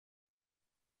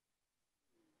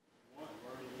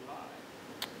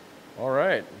All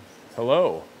right.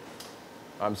 Hello.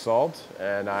 I'm Salt,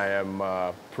 and I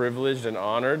am privileged and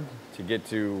honored to get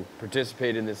to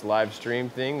participate in this live stream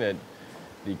thing that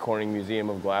the Corning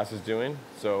Museum of Glass is doing.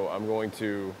 So I'm going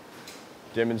to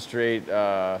demonstrate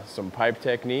some pipe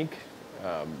technique.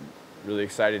 Really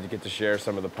excited to get to share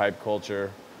some of the pipe culture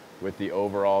with the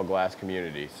overall glass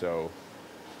community. So,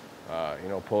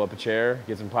 pull up a chair,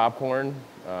 get some popcorn,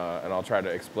 and I'll try to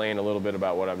explain a little bit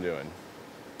about what I'm doing.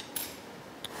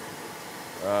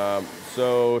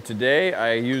 So today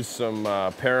I used some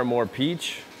Paramore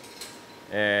Peach,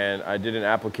 and I did an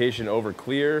application over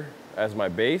clear as my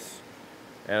base.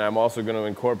 And I'm also going to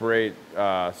incorporate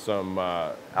some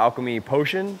Alchemy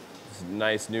Potion. It's a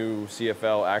nice new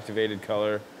CFL activated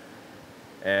color.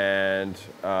 And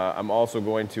I'm also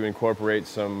going to incorporate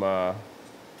some of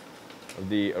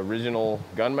the original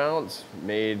gun mounts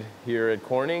made here at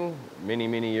Corning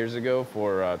many years ago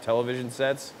for television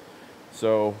sets.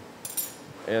 So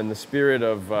in the spirit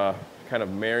of kind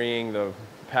of marrying the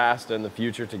past and the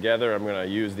future together, I'm going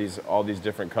to use all these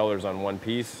different colors on one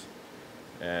piece.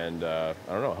 And I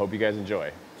don't know, hope you guys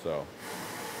enjoy. So.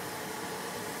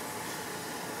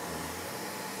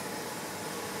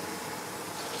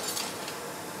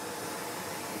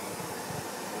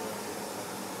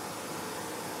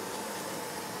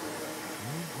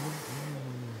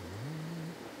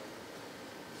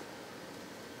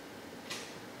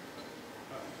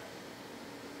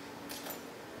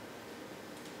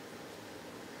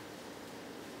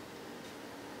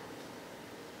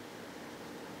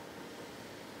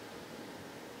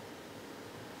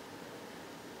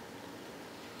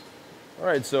 All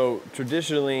right, so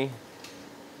traditionally,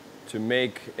 to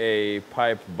make a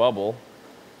pipe bubble,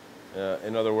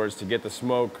 in other words, to get the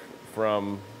smoke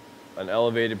from an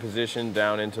elevated position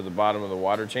down into the bottom of the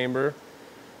water chamber,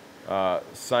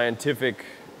 scientific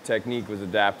technique was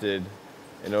adapted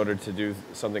in order to do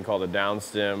something called a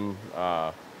downstem.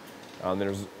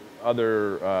 There's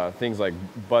other things like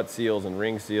butt seals and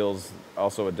ring seals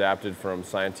also adapted from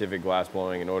scientific glass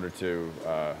blowing in order to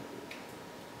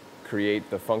create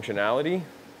the functionality,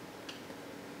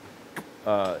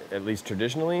 at least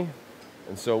traditionally.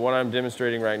 And so what I'm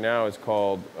demonstrating right now is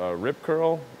called rip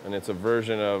curl, and it's a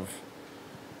version of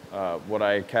what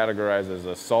I categorize as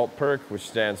a salt perk, which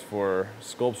stands for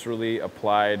sculpturally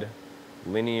applied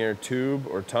linear tube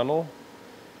or tunnel.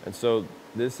 And so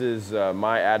this is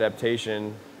my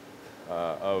adaptation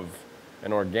of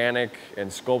an organic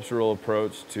and sculptural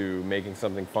approach to making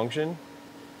something function.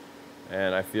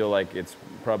 And I feel like it's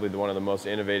probably one of the most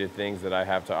innovative things that I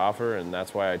have to offer, and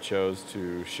that's why I chose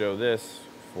to show this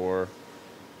for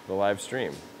the live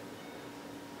stream.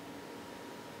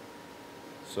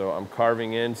 So I'm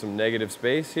carving in some negative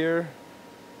space here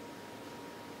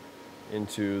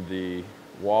into the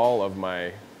wall of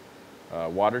my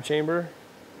water chamber.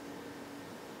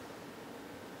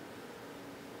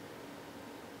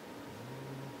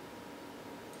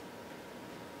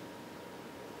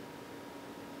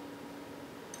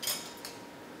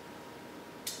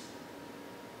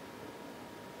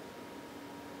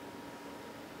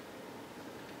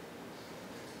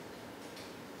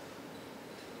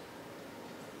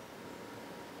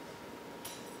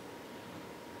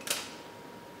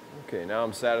 Okay, now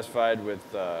I'm satisfied with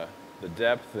the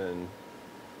depth and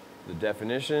the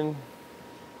definition.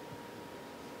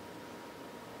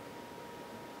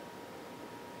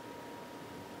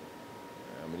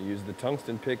 I'm going to use the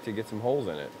tungsten pick to get some holes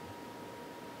in it.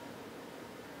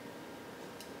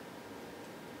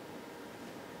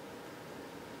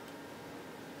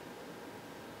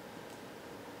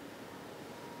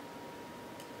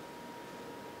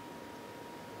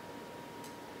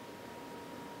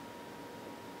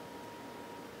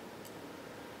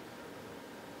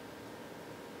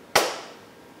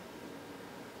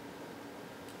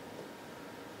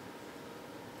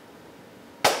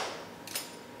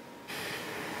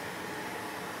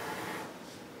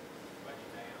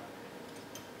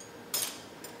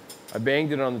 I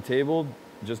banged it on the table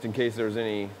just in case there was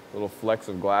any little flecks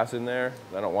of glass in there.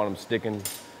 I don't want them sticking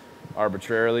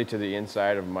arbitrarily to the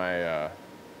inside of my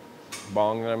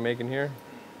bong that I'm making here.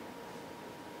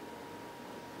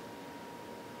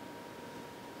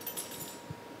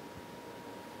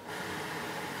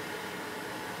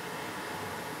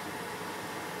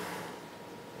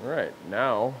 All right,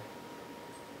 now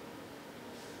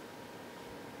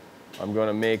I'm going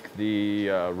to make the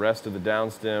rest of the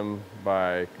downstem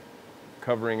by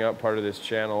covering up part of this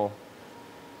channel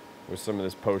with some of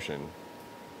this potion.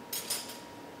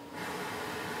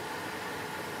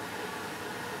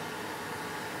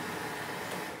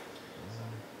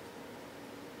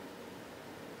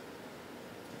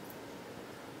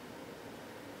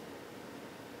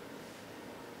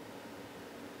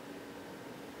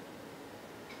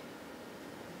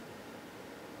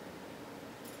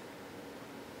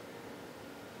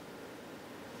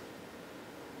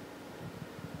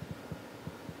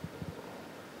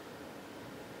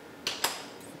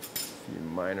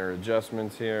 minor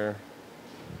adjustments here.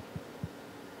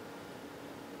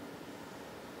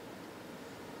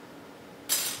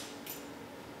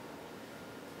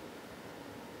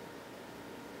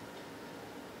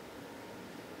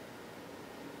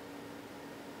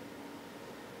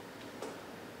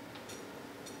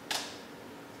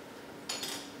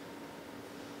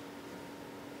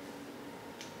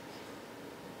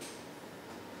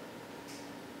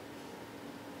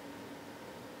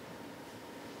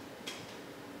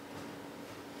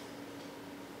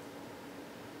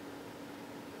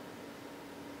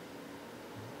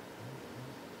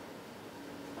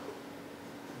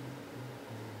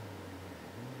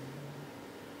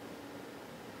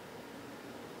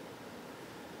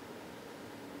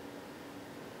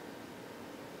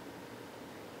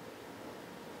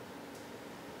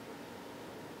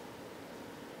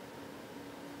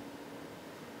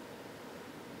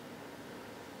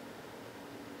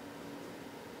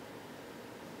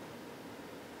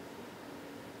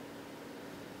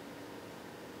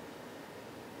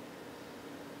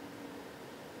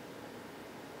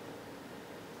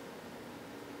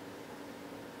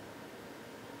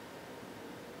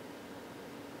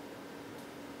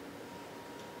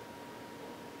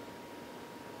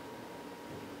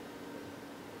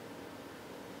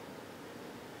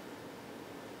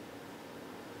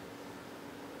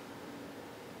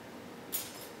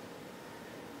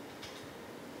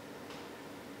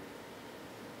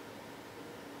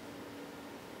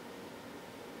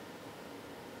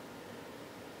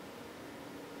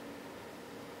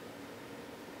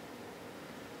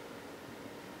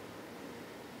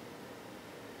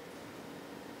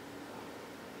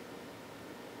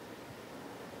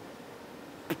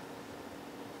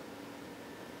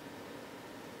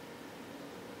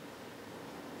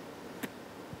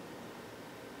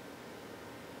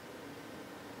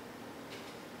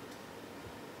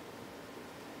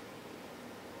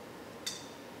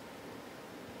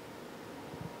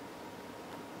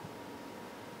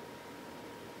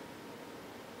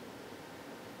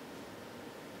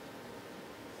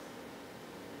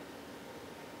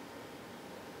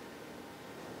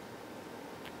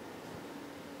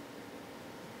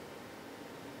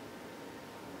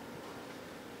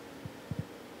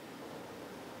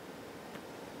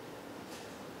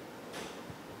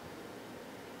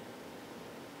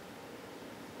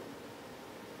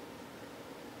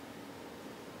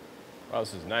 Wow,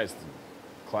 this is nice. The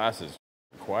class is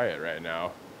quiet right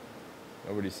now.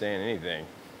 Nobody's saying anything.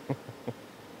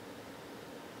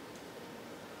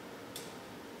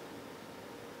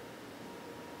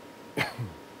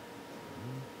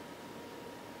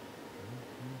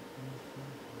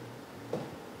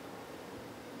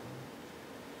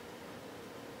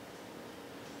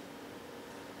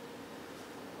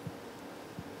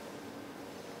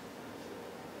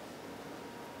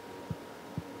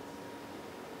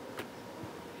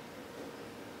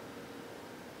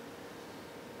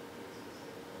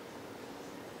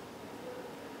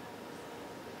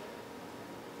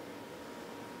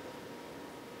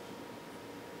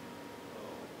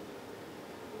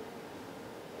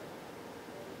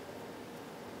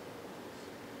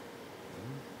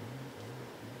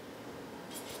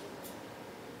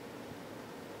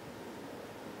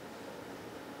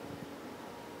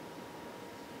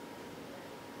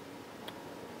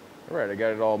 All right, I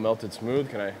got it all melted smooth.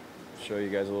 Can I show you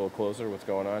guys a little closer what's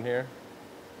going on here?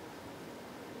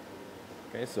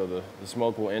 Okay, so the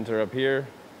smoke will enter up here,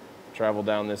 travel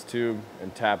down this tube,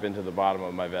 and tap into the bottom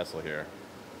of my vessel here.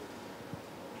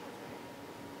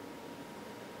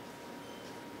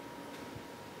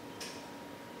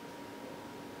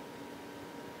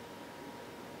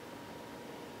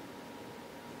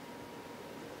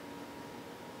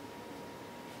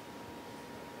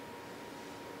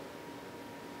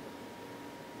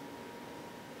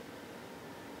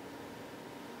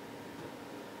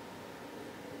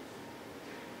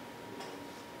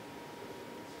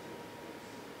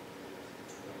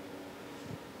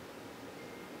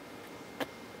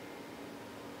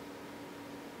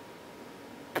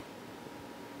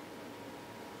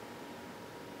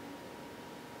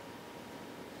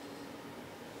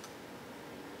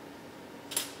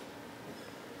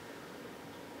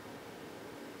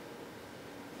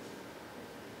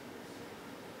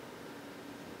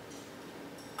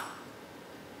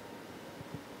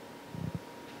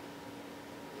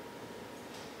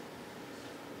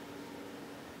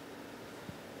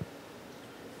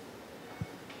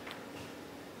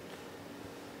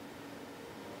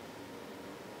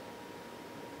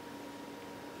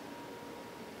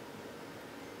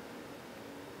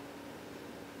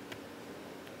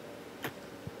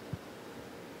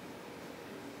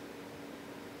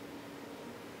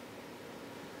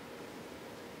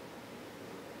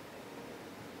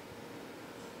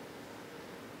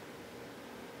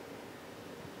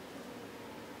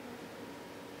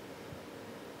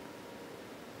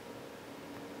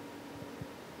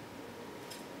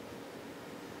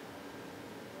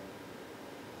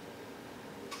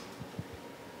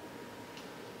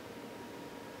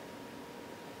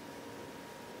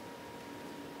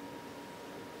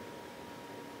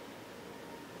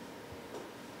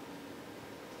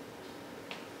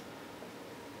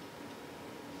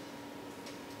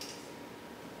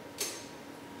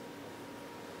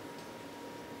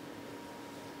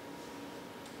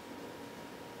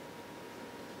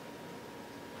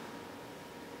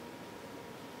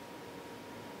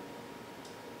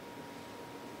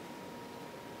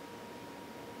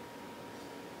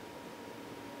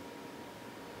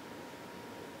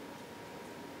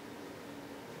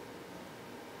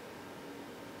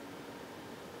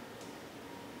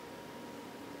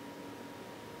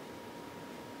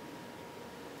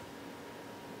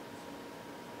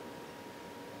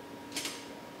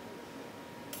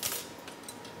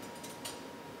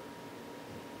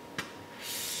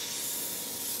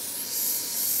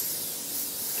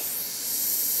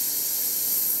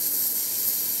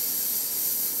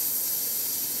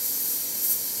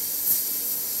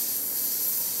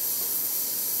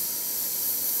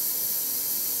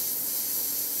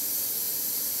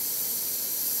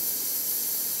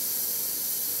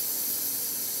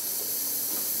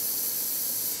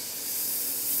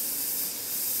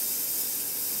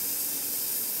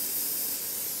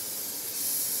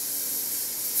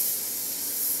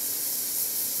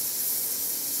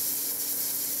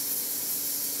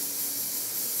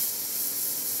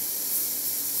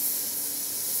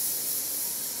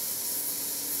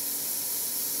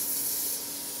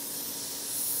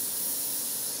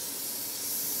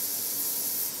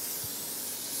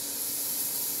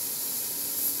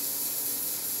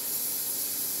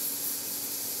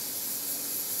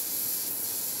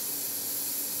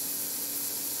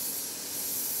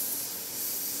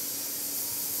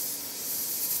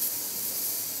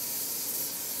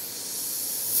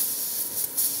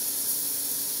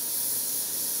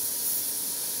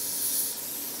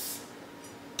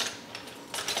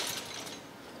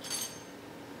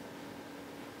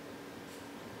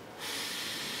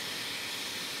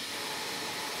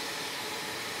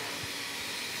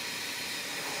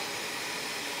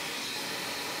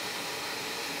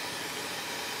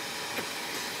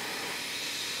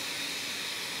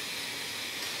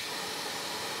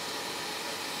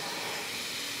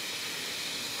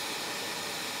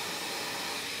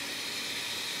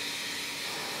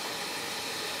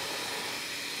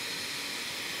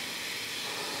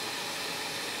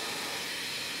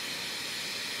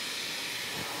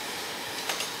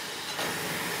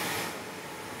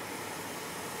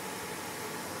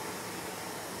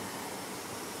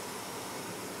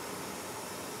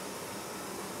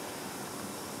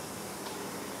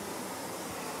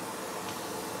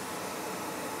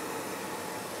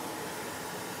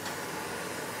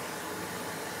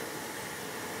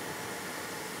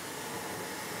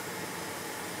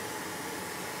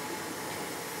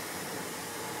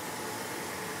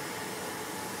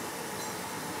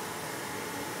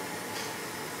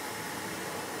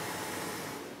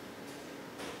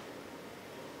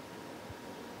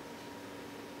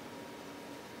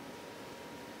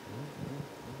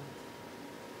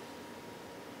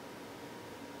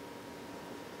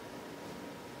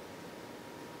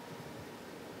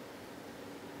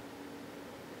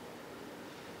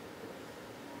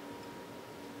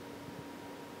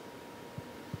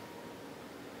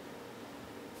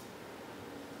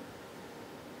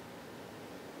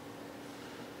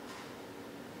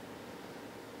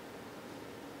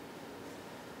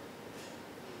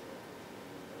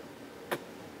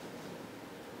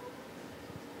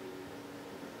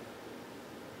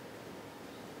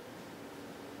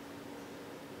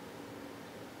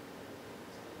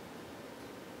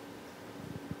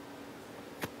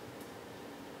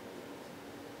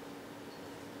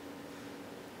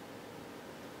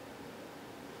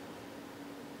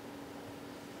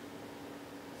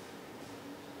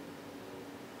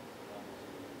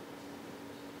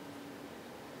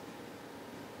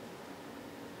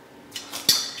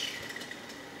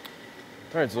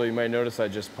 All right, so you might notice I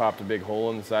just popped a big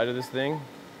hole in the side of this thing,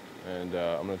 and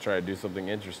I'm gonna try to do something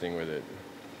interesting with it.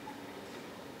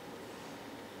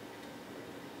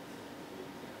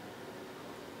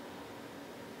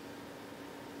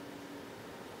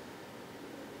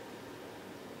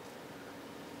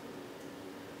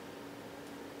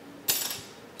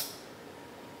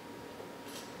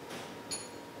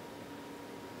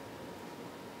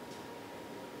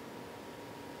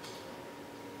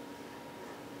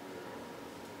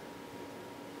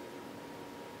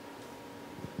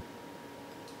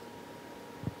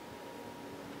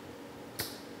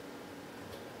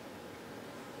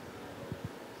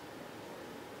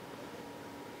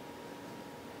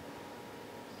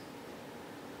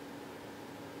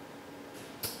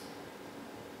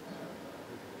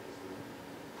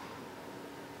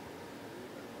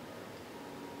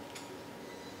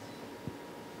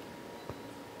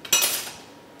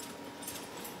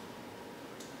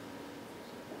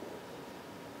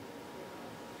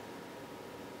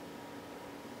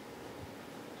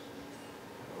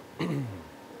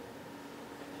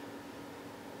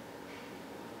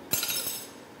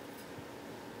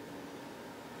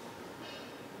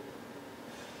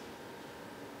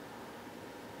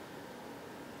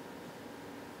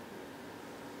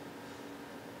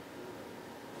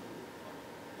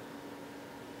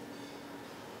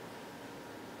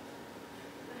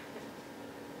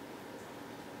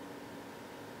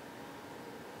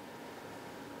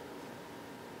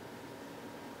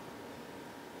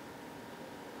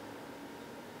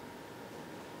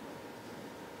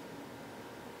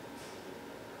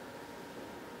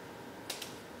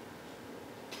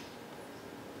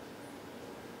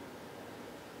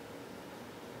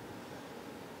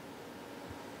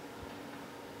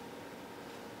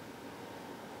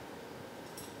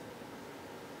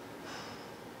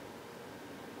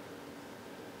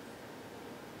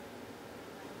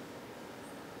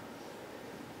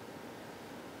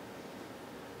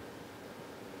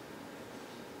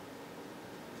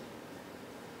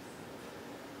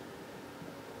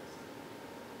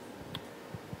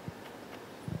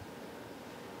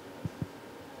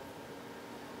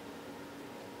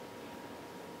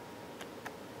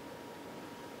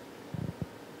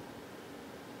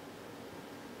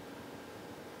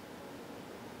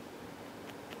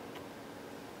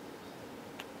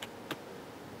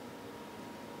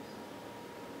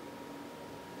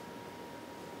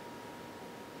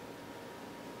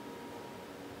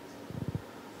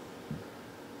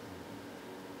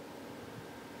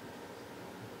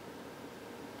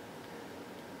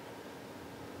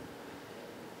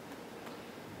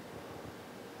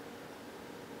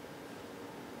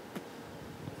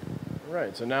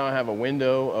 Right, so now I have a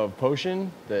window of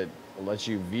potion that lets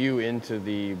you view into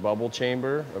the bubble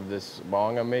chamber of this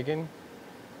bong I'm making.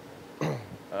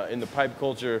 In the pipe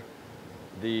culture,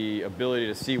 the ability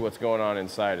to see what's going on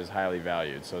inside is highly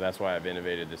valued, so that's why I've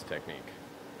innovated this technique.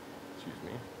 Excuse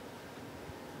me.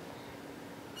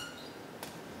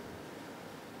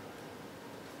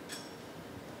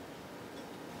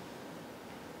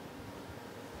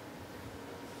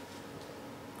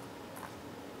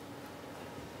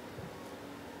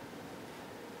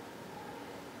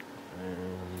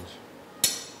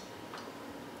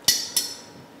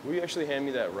 Will you actually hand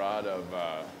me that rod of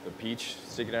the peach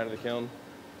sticking out of the kiln?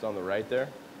 It's on the right there.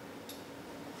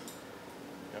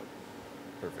 Yep.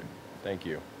 Perfect. Thank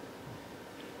you.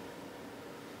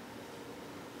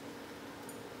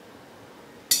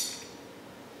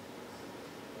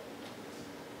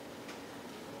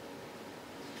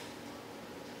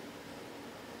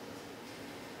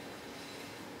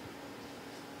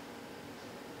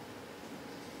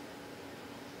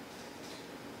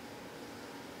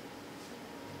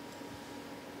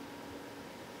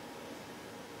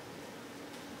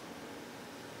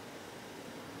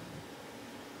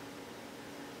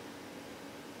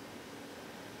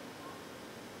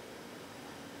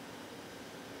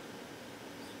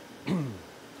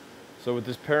 So with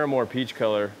this Paramore peach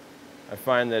color, I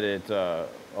find that it,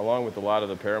 along with a lot of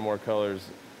the Paramore colors,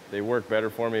 they work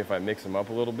better for me if I mix them up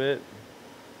a little bit.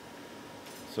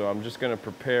 So I'm just going to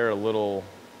prepare a little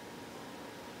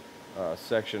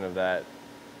section of that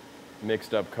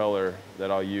mixed up color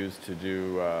that I'll use to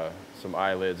do some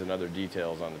eyelids and other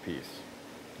details on the piece.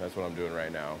 That's what I'm doing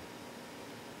right now.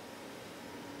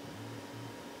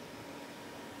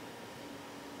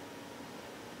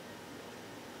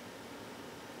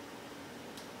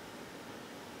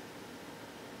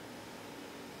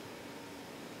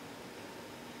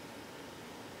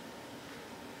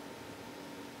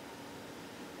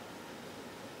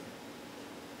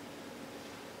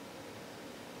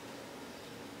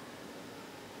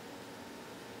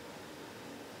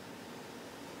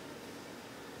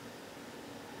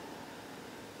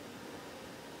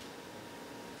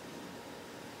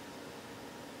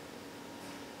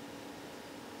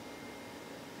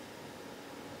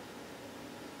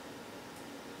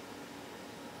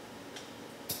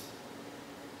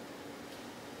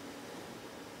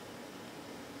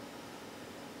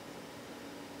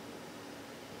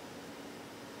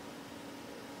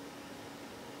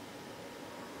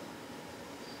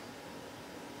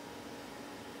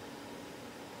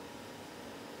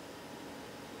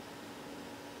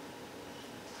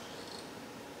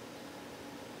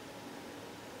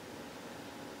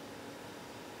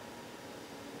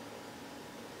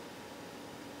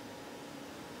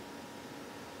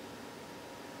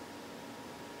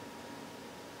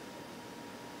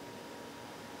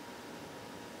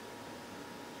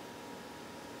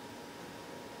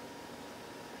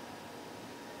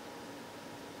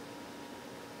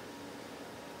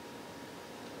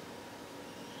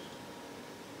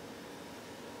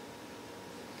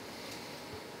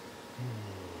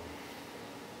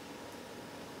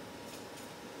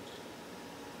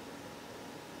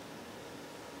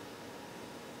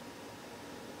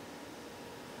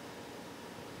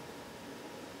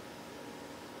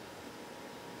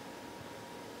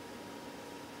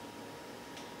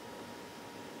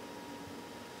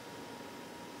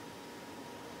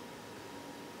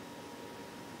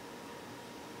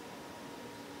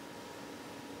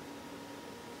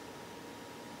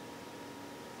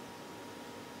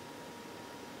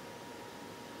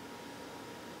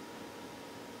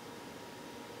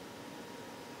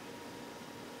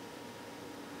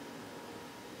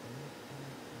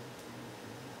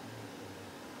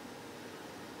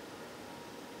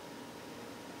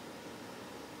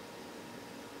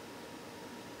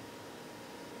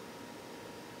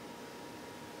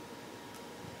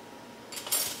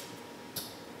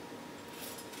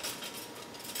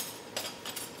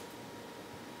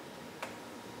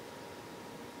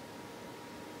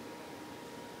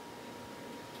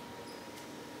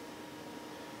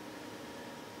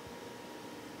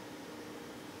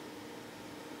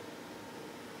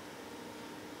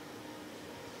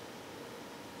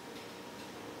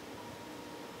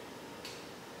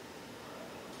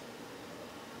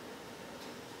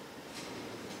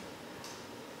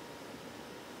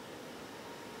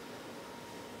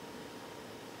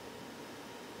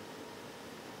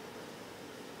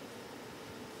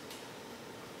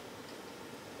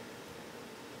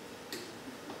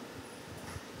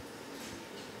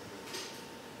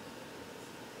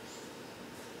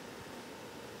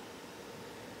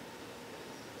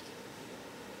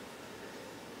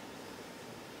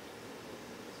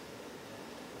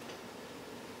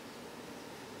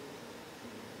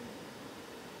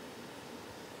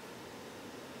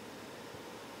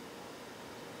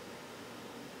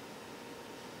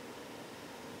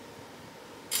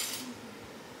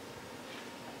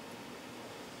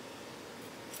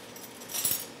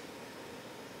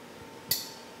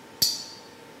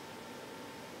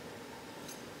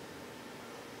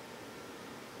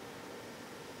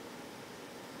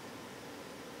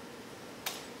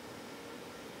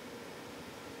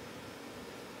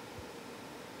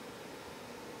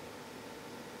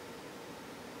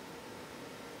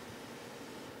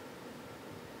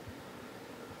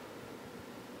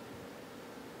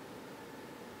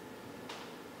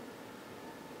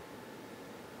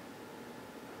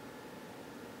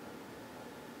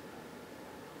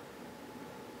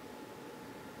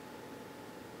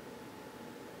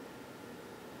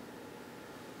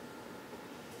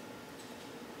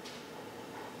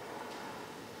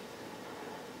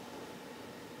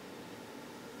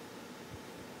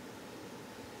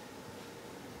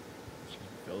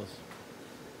 fellas.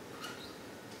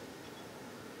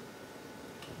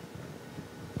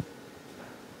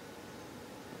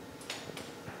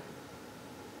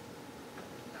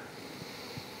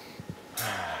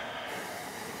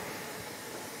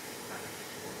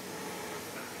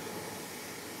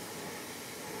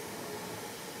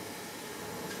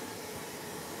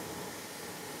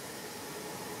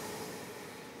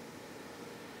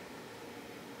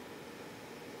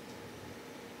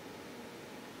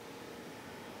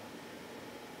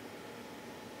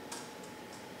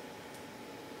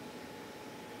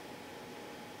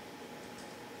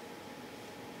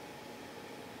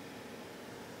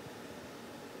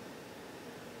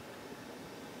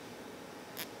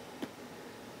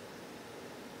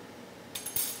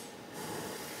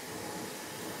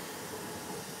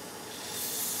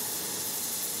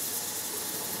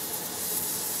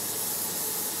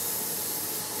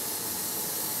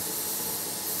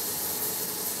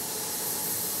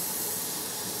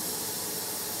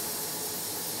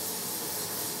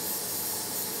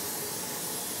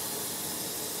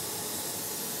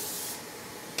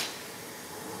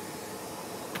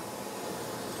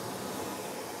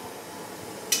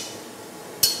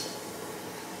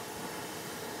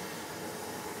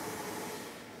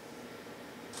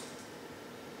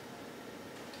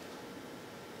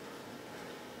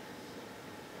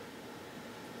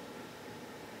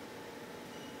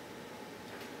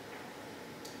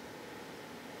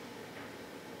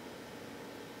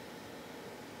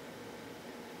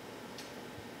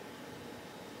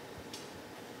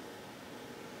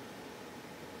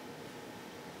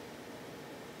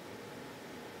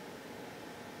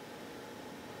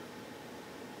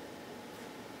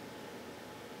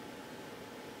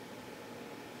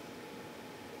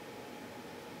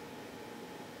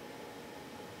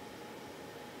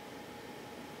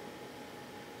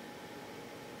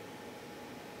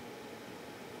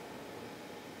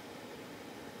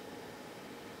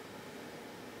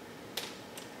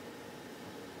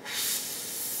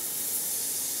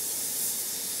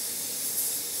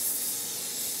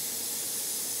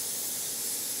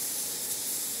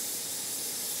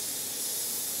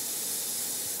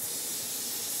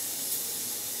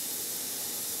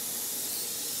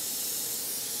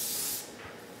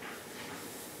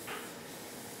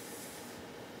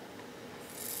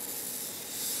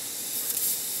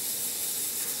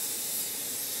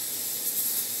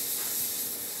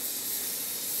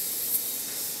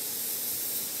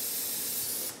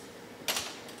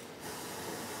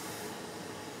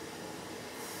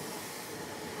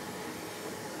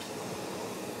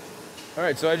 All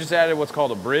right, so I just added what's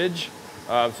called a bridge.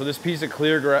 So this piece of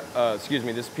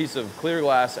this piece of clear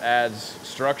glass adds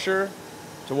structure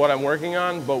to what I'm working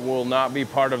on, but will not be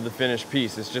part of the finished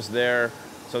piece. It's just there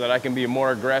so that I can be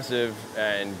more aggressive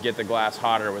and get the glass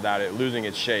hotter without it losing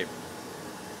its shape.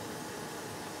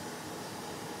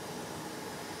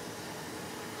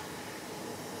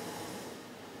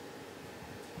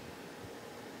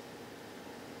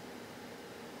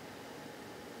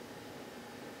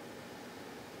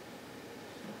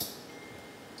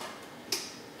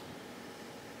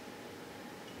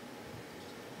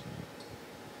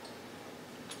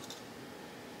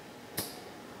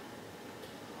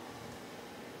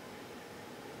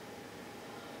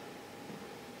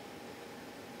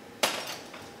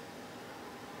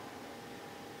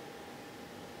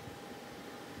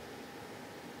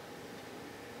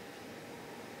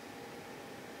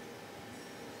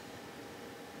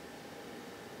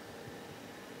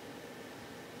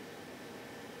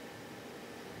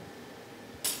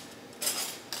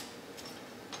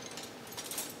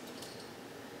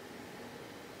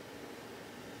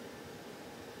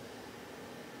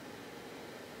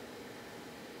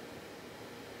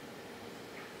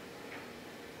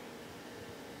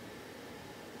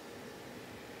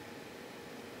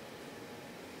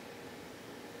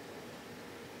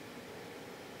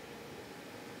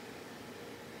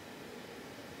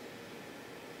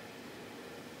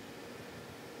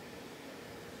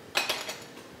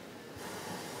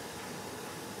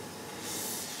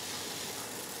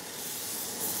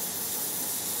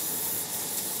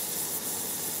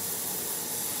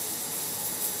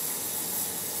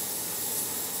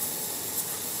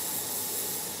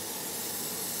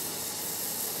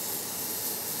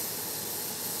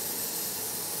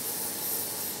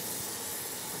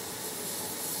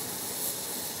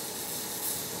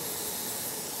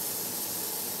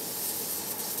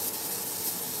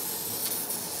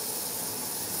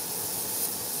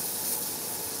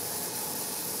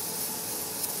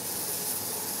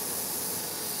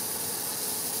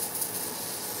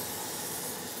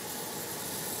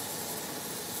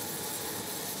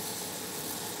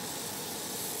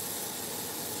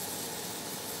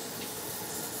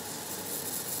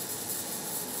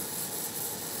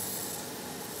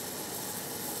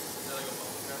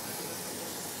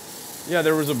 Yeah,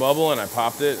 there was a bubble and I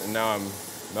popped it and now I'm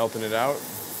melting it out.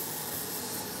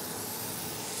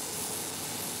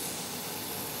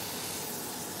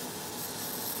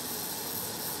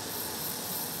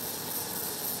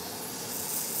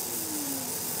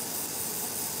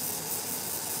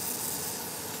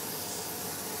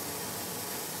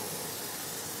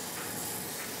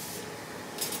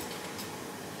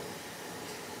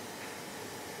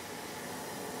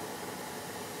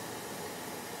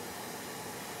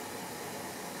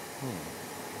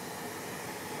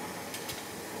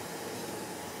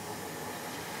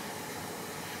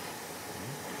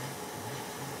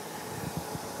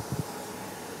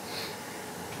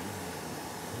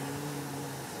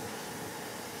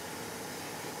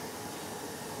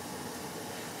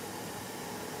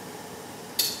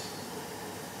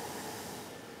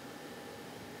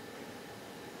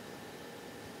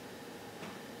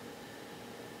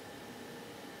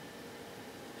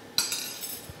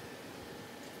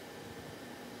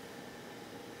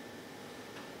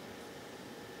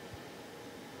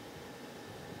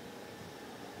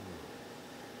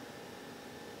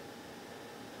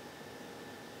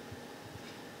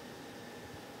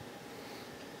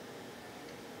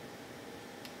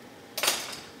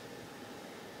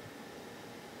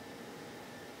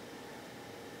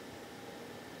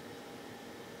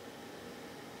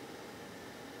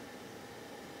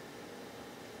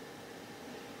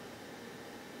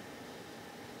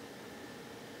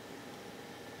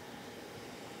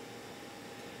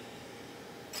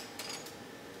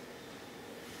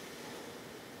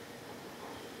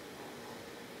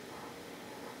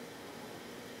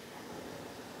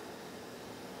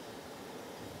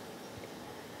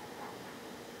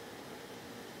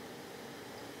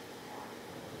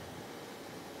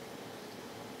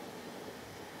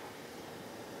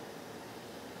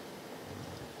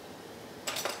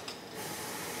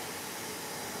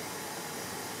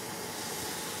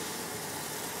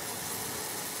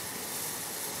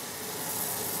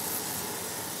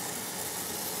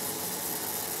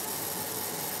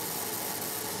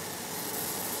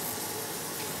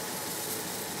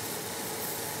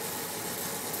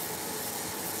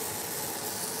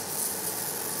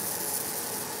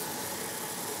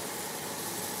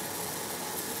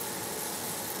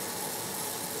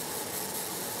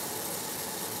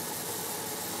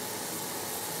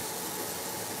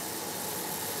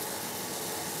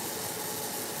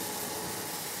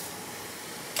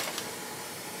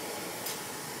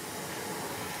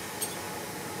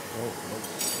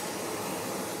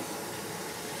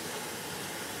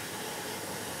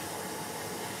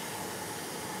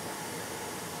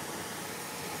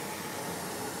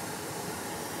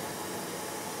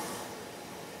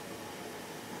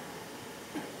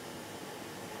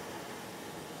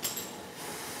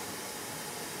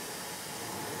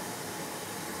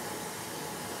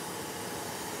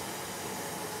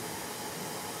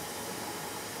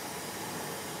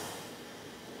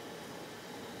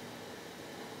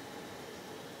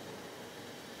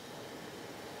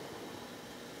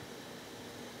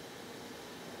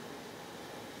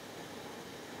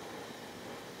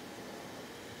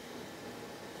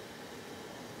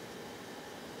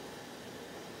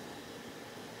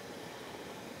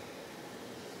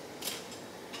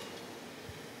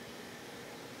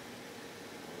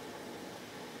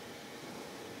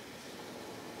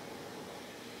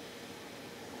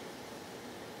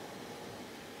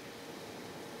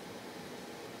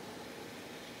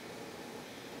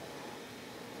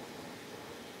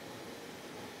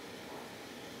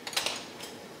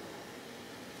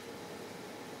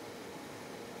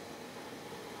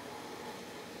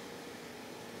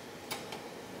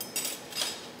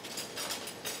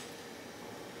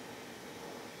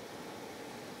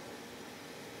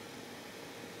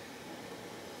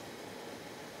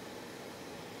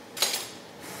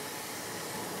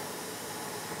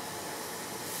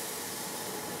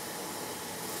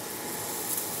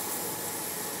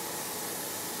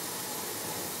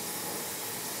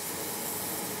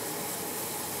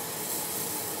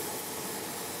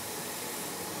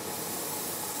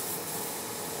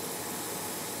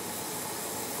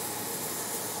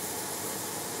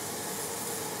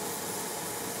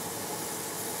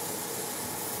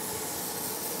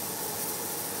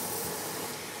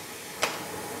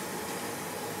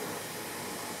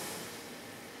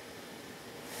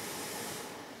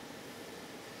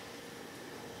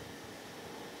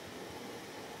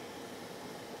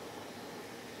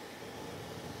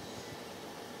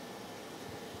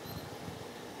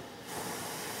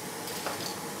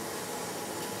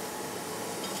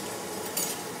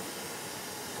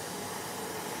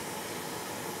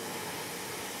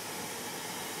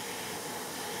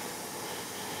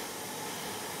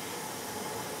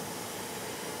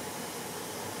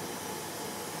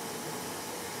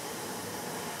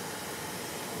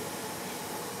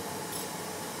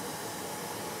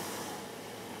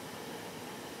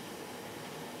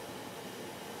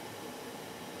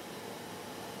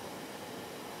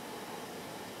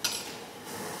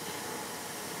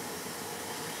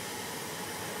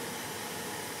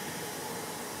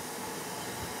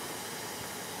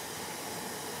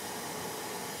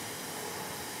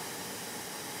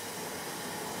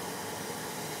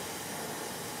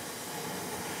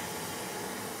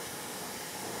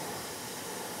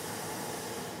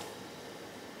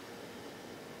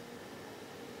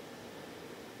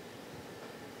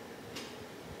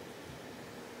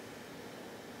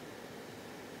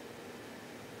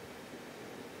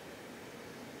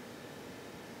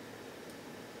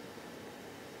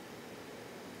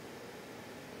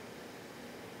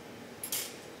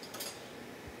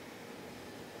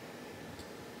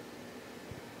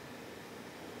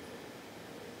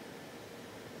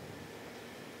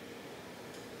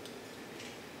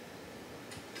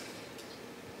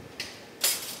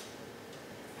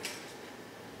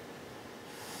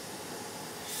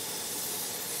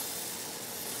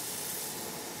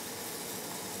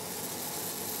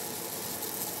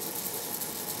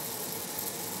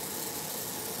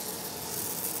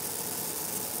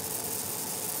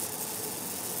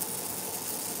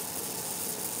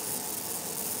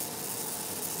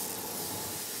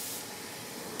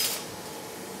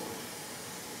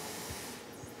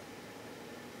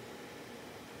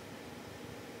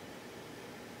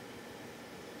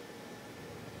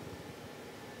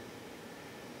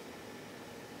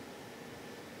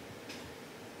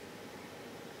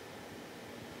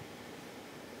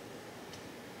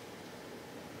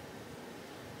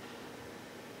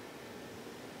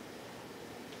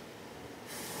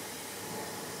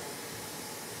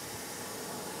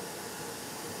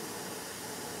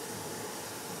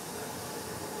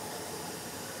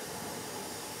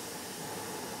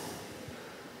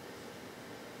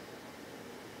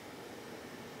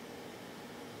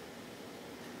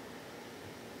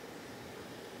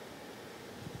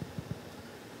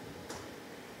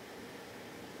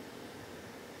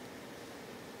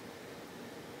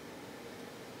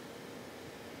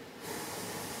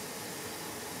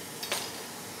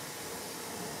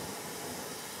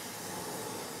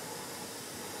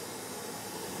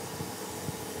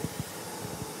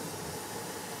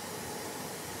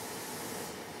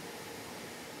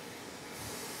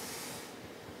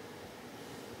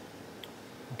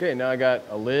 Okay, now I got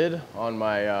a lid on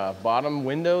my bottom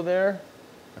window there.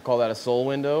 I call that a sole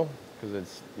window because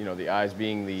it's, you know, the eyes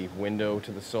being the window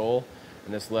to the sole.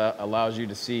 And this allows you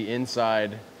to see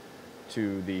inside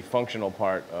to the functional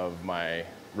part of my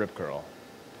rip curl.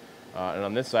 And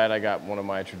on this side, I got one of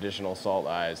my traditional salt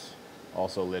eyes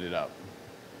also lidded up.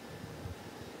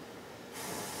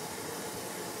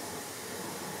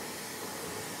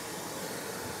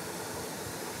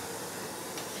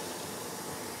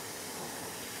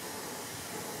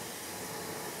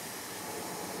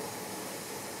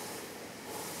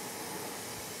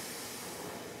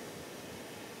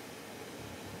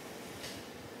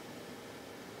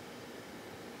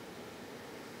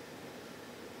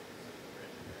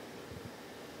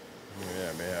 Yeah,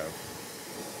 I may have.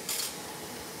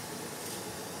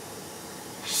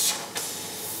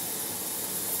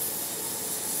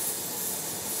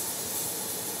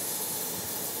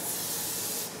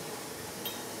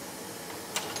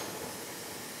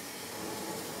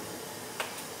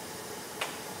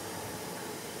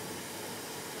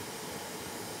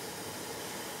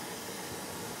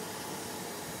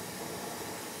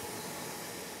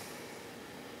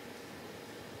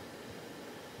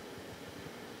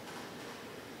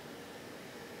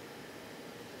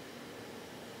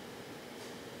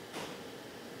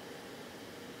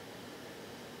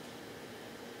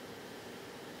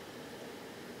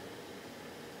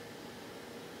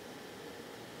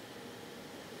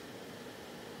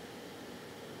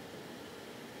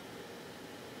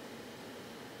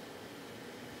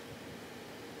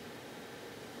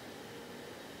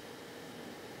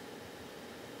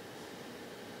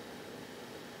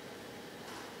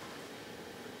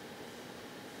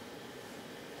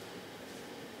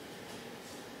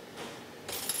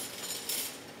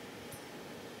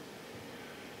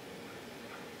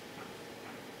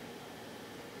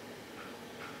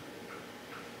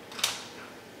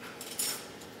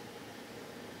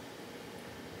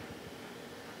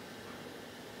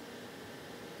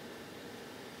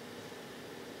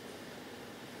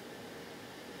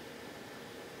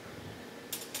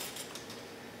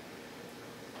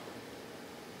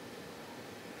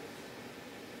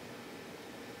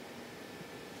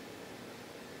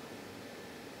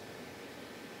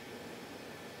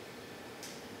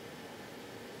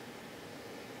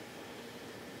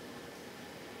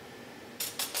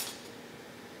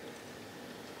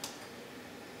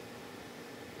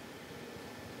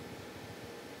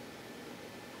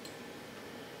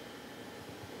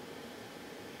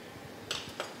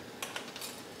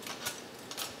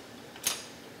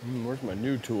 Where's my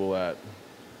new tool at?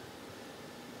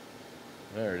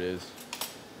 There it is.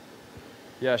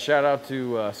 Yeah, shout out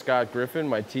to Scott Griffin,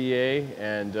 my TA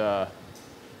and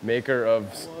maker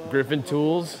of Griffin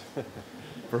tools,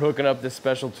 for hooking up this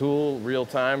special tool real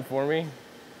time for me.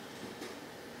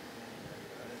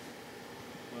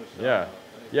 Yeah,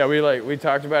 yeah, we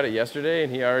talked about it yesterday,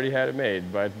 and he already had it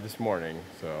made by this morning.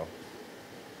 So.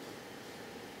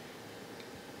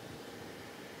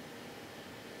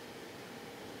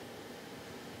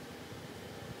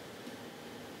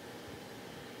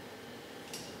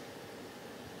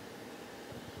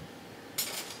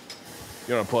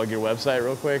 You want to plug your website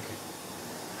real quick?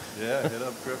 Yeah, hit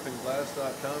up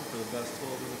griffinglass.com for the best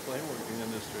tools in the flameworking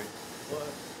industry. What?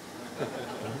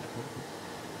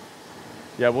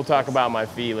 Yeah, we'll talk about my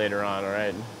fee later on, all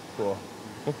right? Cool.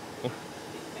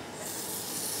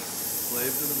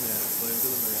 Slave to the man, slave to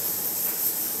the man.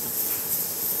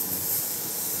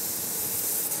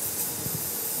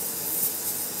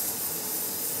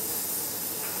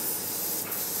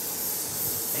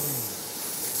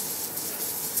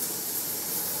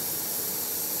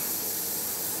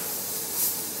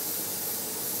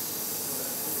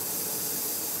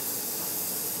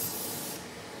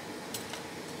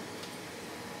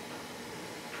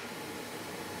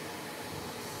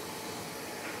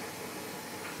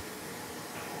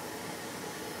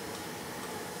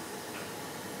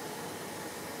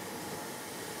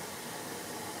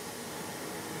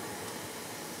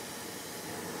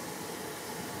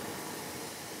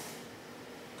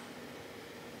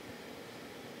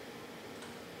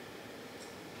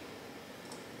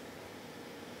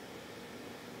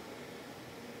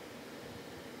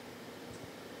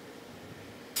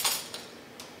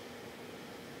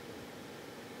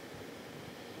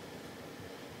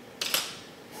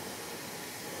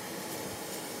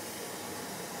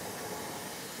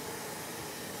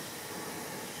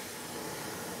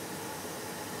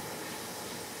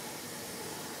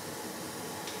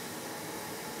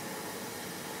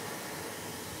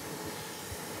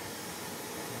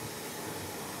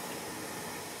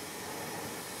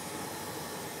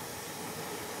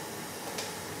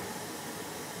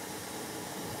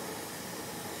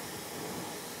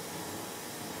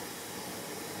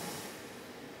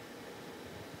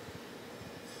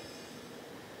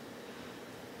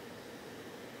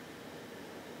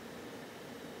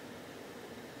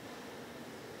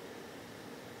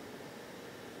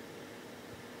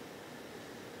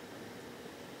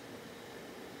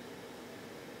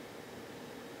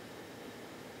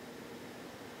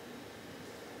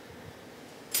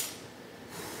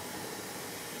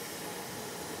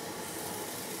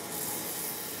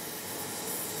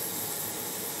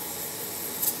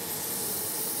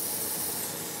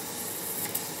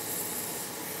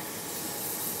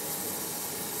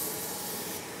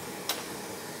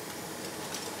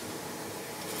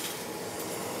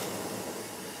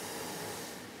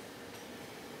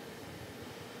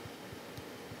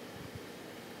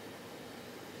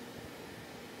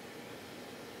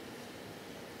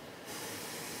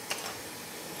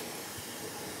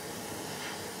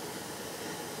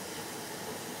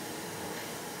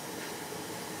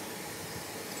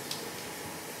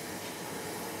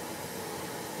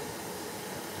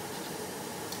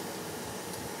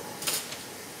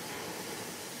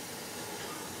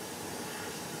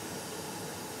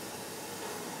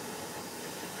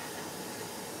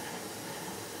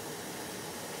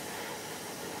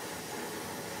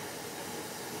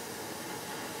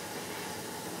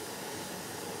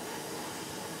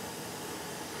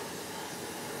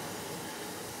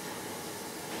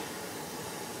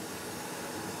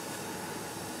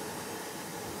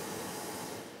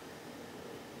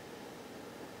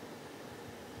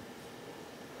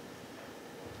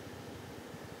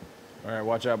 All right,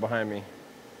 watch out behind me.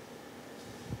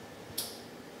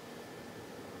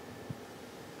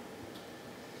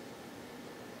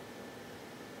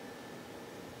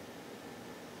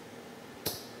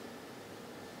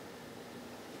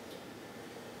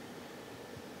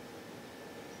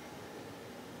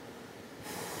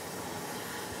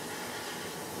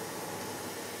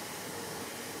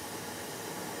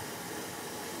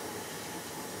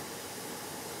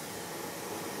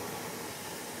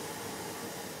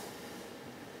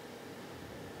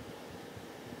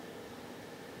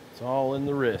 It's all in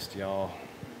the wrist, y'all.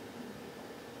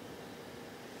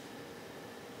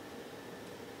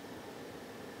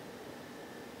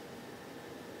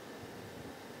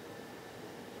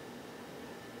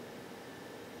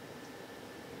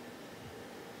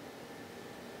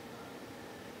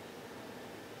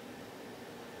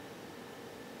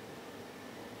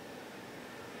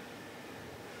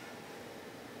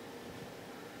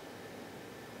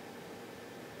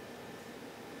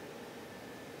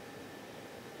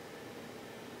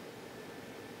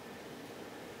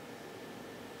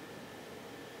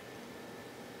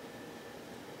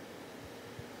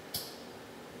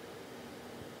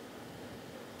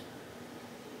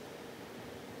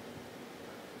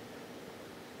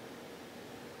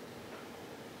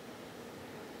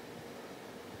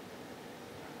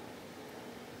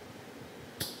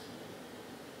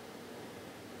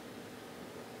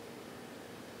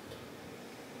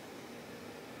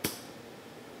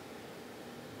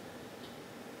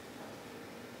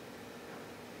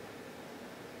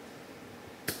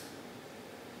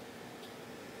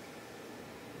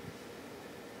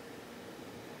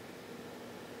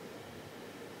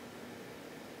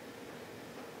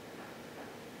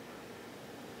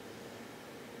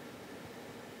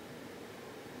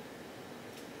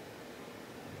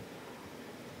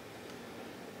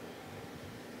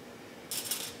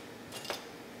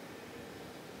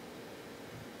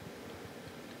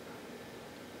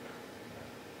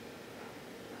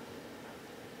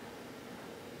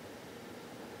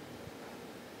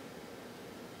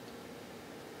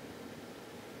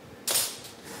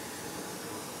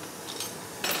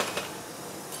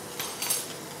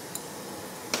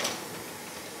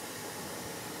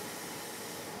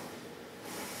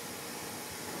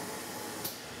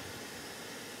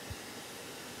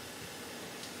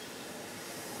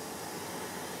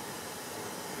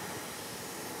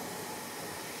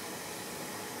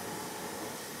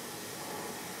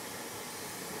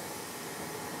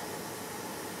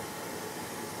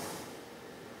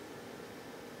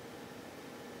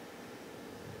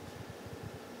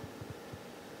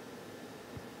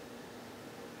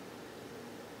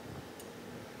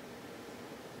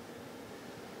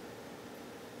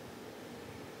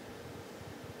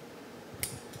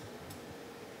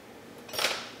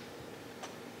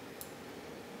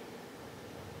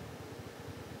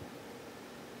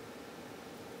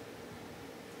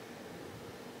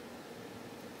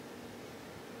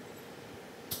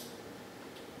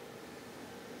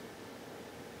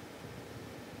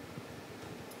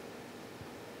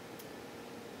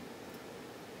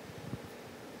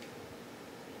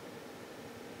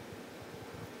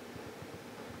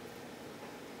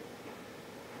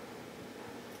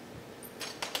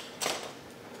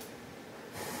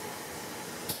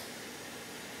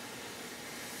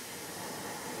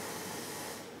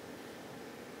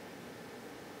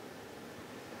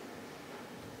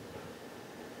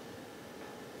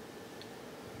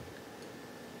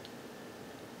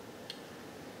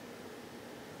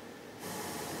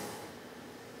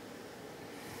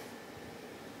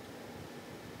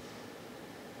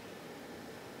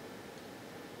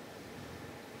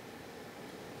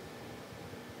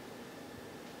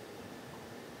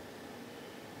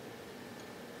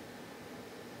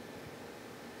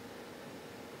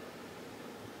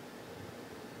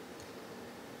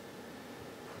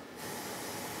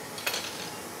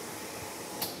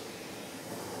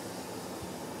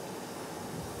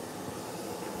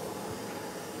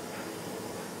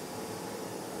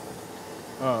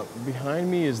 Behind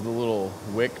me is the little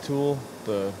wick tool.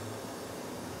 Is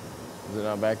it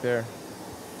not back there?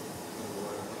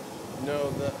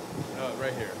 No,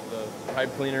 right here. The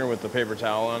pipe cleaner with the paper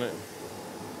towel on it.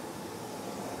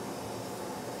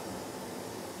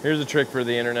 Here's a trick for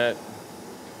the internet.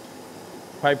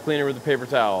 Pipe cleaner with the paper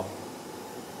towel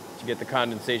to get the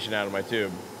condensation out of my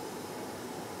tube.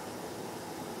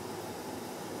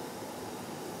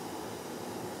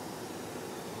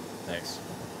 Thanks.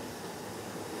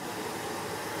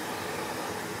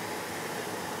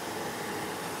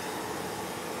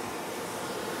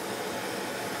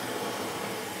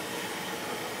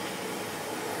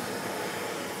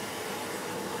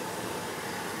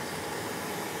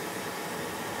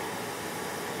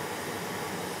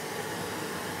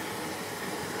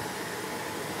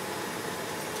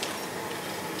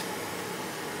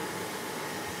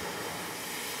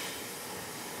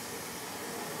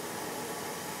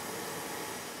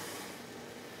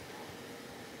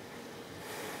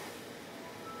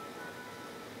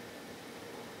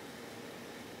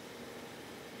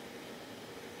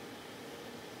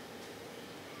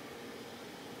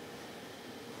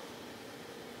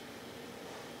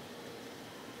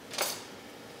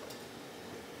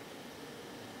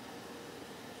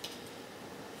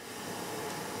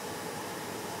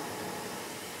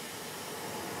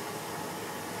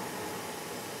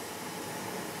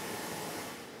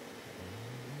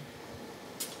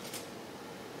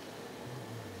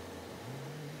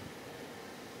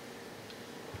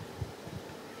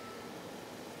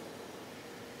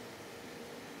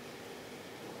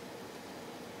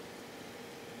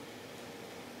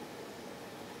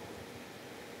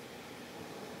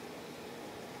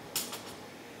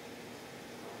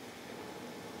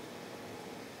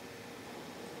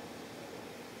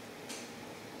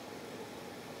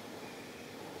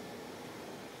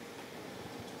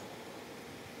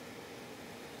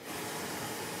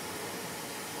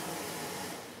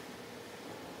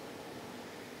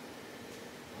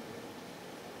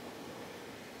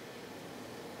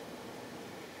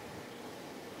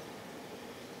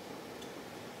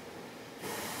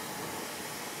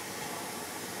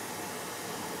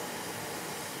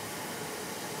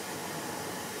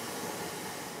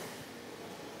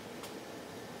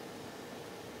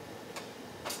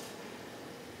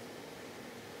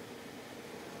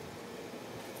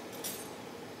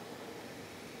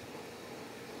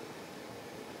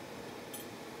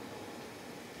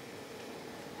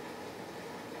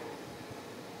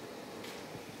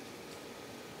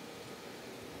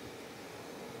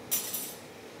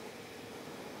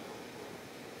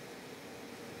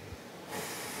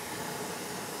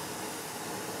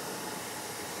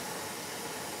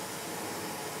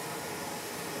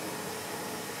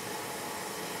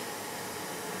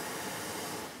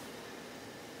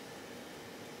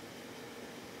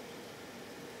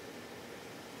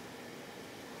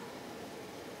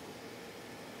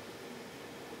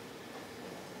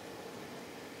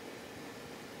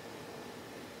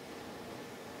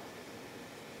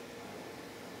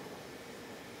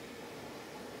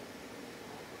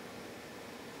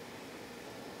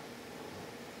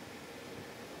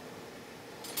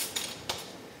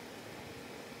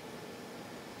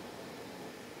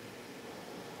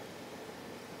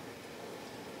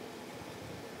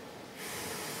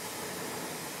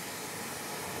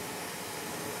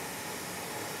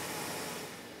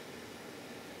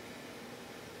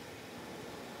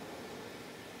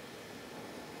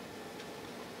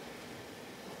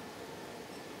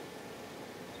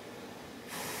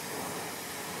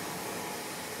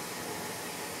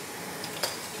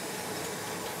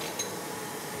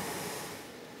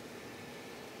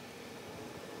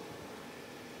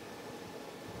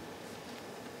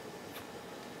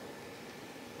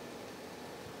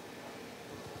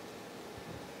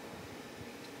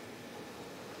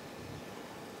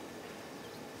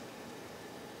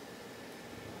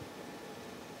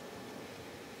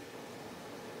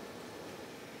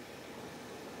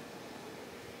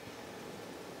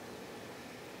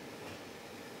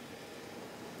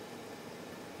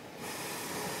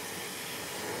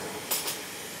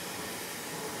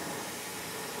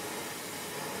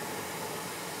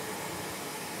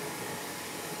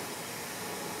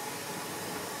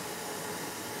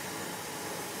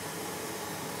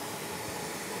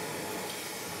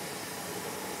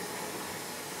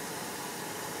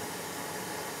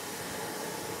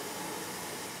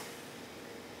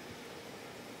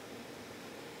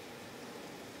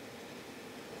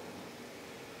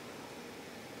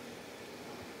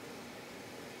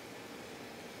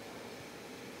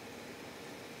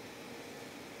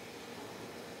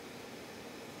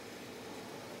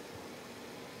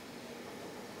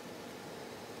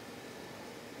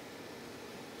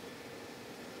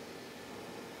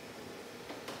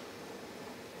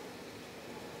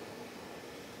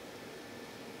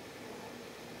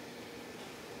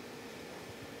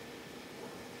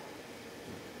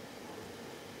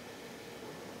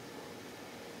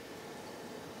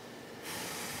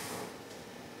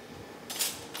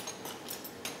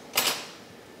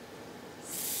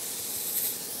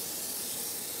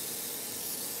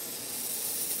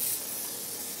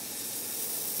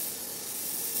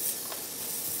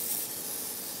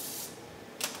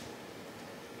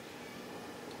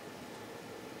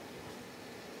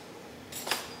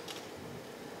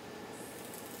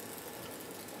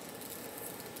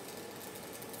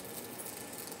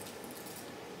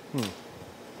 I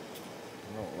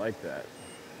don't like that.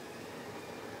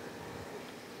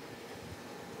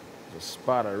 There's a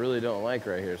spot I really don't like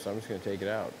right here, so I'm just going to take it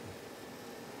out.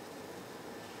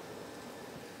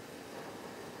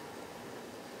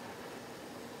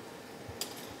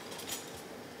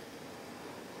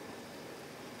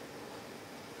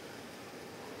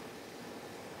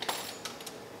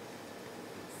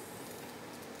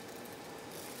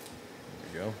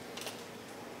 There we go.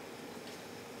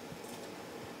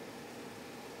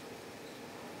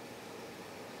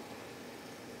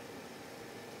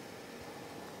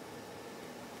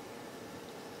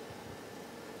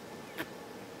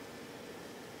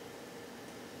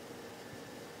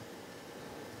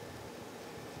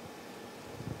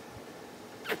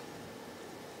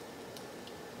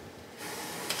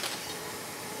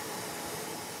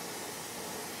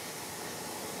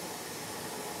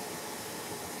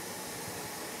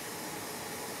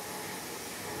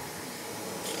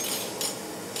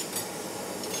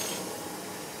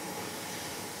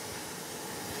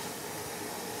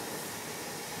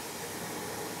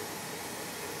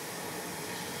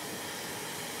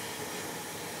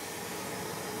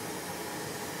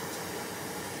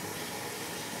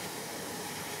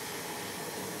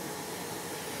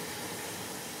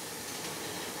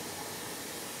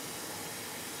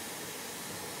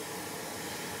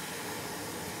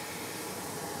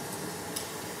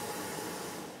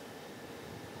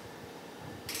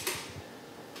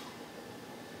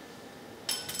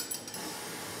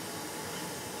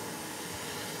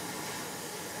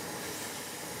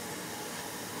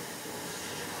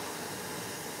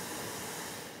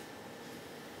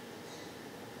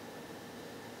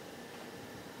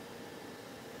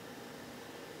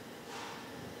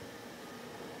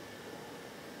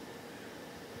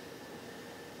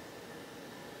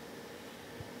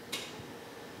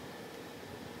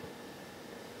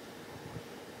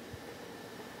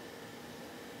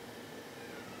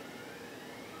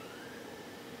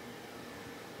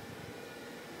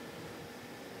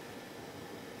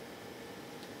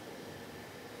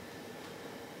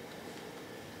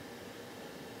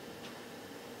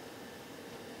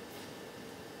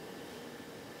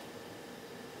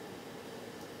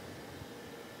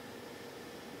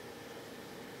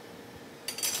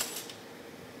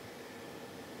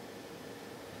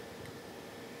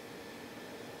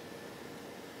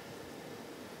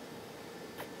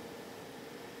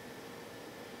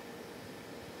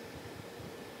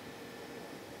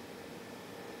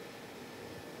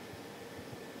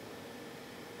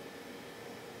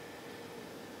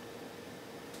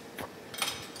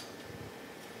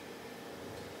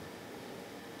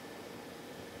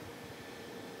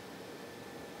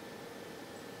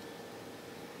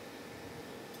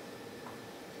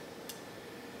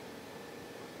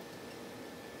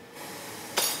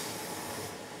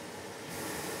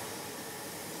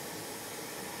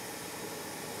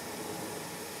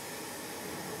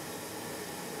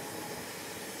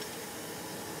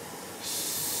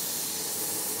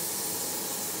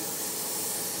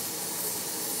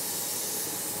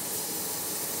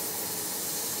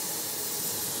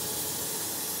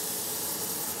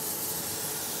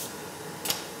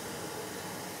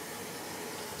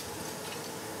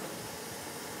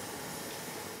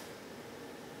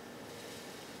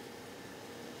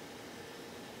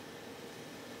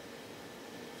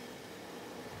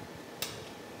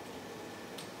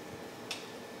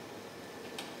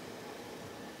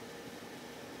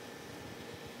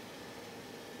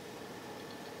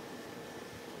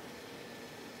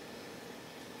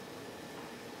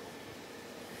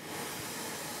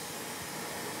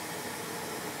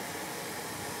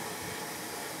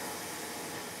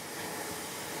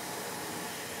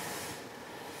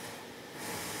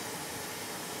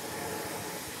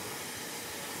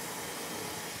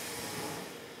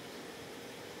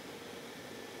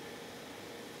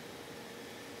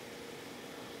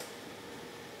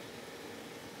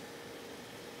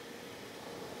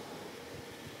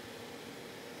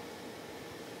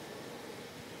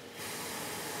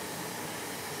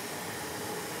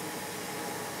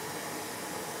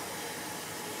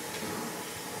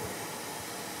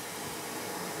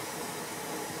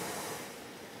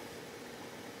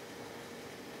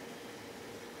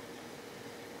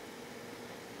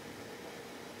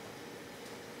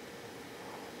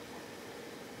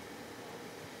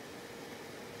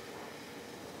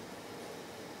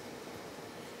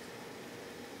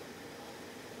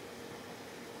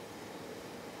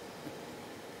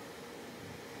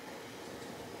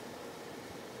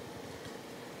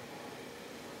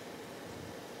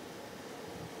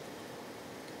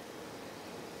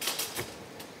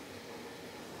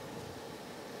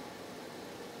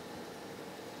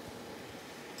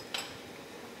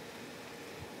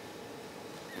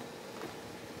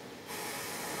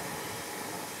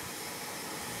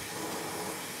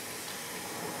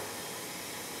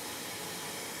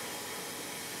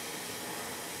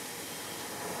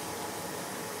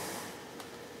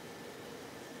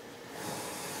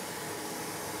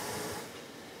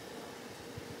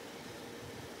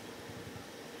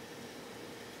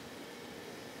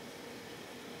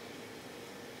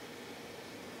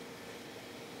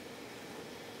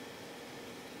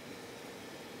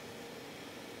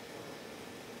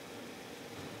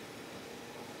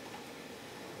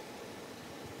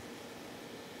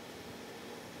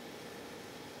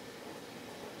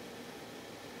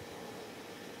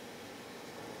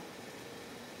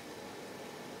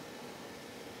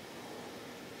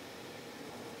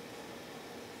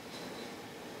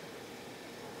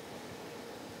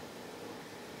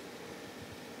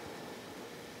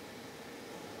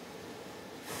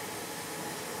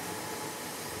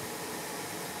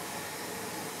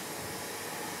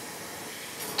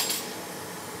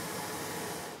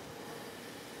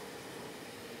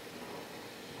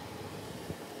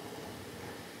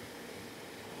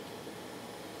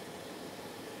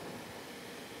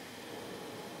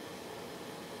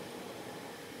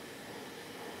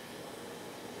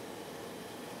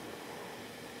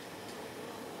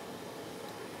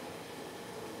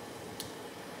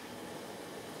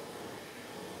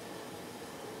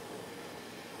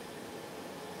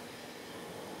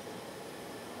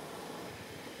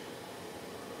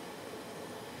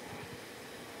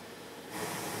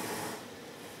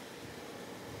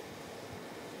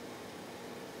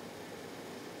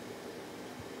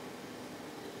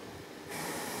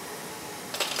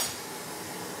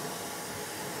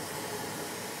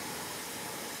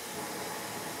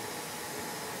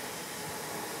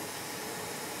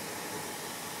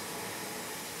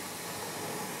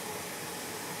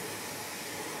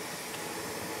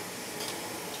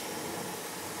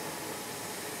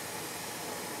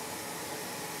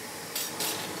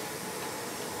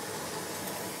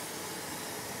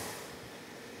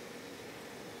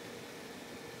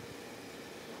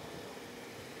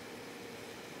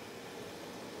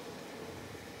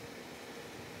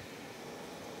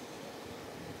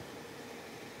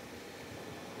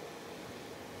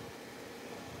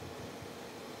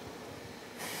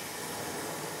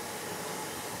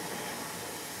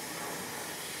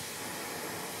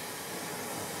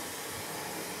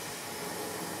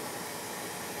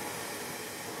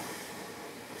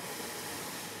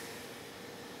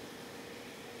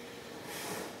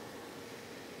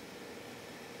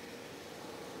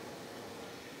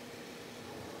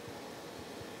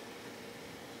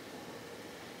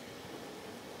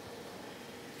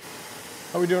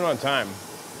 How are we doing on time?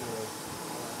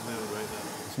 Noon right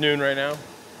now. It's noon right now.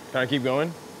 Can I keep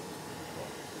going?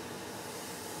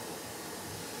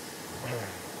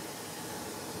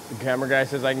 The camera guy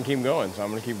says I can keep going, so I'm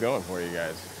gonna keep going for you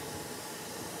guys.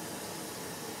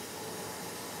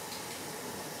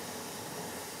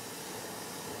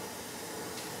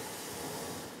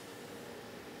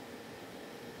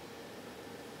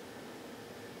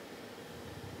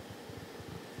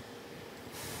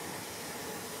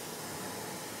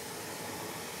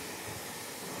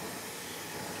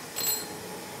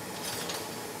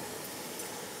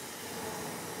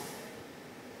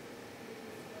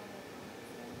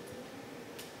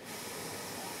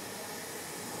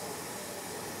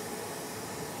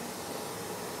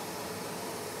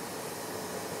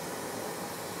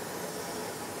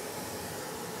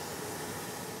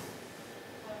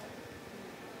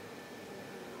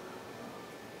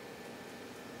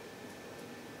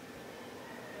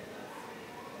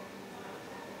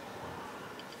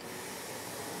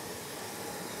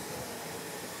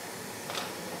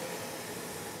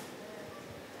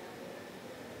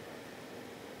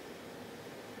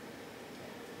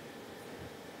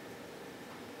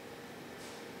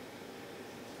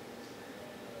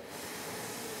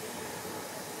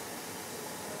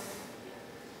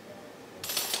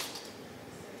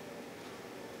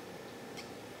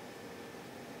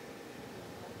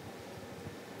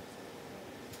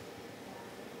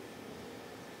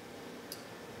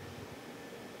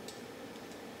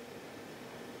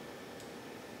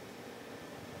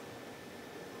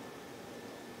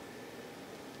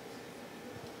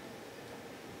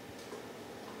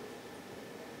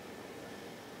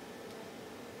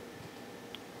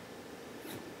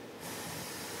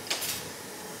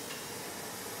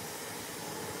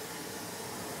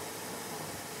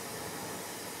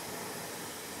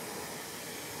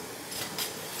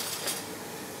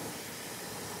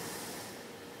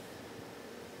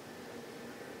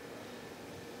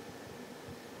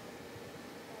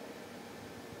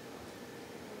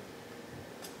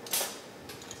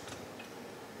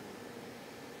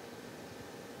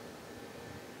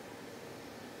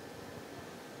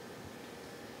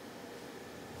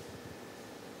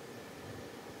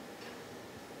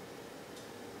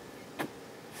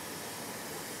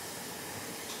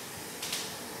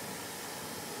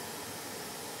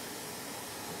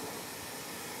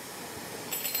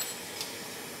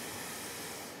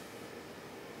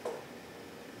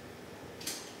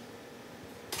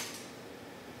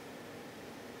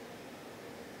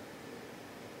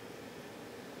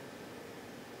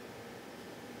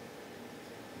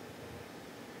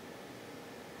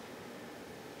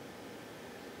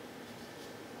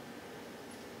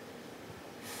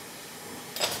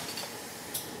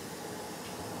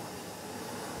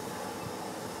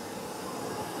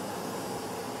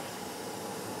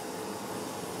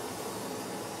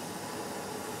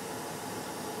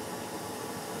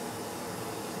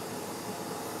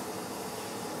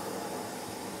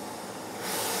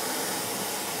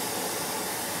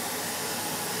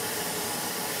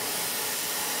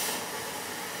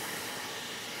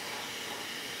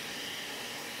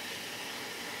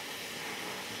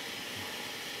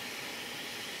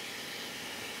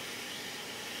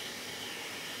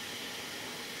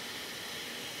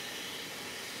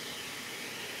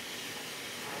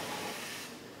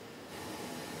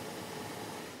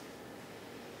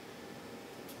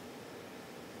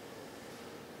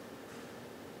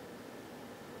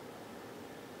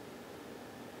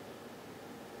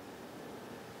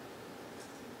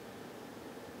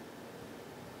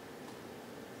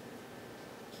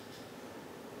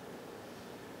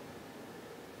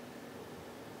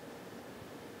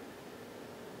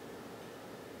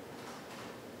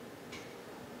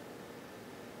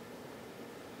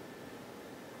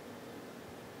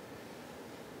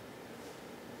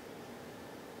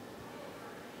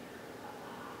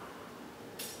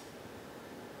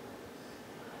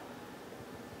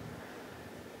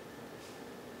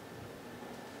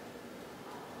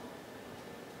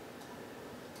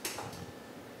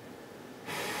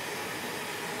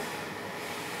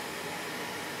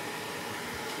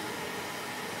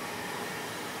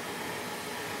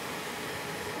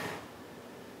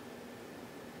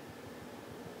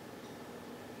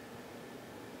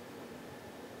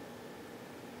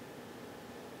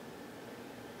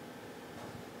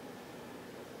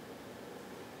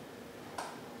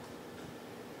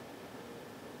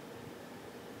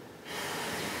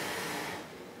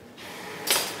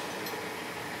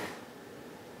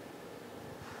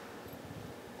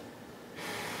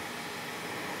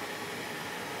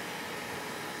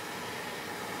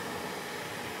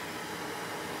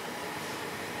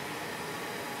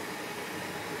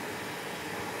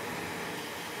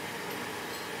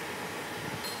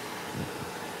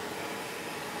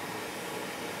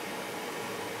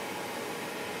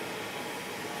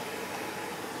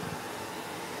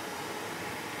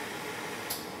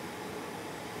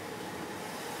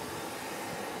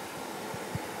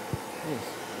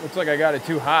 Looks like I got it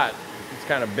too hot. It's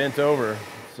kind of bent over.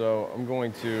 So I'm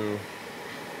going to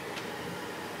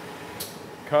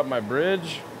cut my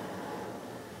bridge,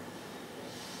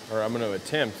 or I'm going to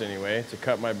attempt anyway to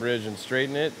cut my bridge and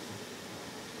straighten it.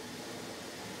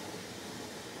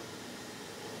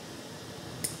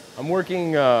 I'm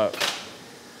working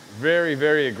very,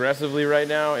 very aggressively right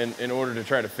now in order to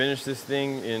try to finish this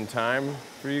thing in time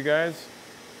for you guys.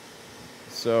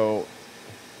 So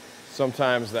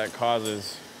sometimes that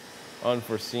causes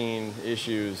unforeseen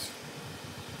issues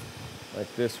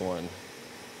like this one.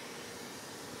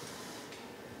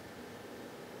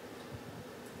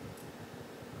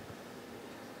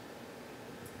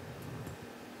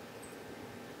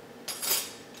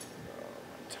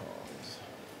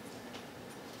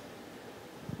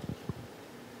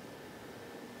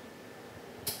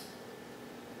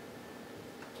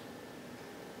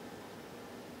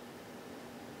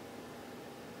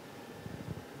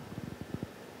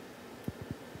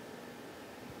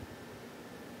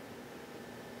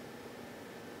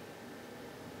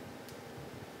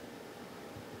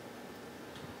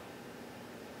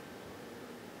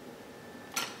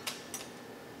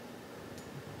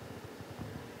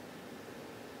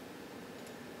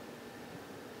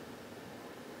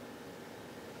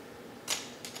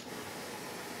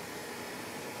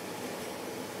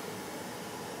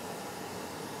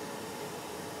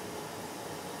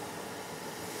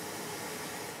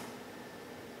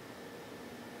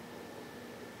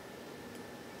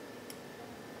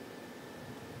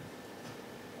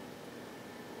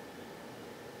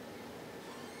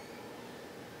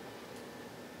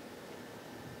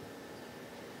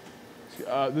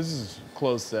 This is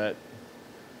closed set.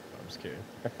 I'm just kidding.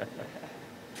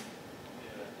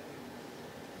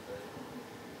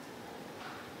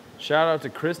 Shout out to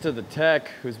Krista the tech,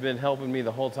 who's been helping me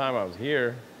the whole time I was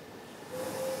here.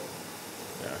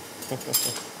 Yeah.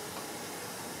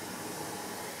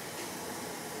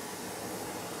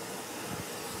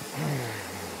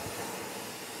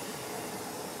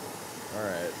 All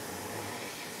right.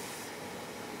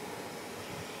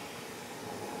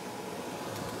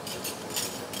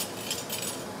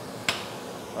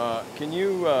 Can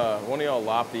you, one of y'all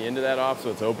lop the end of that off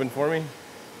so it's open for me?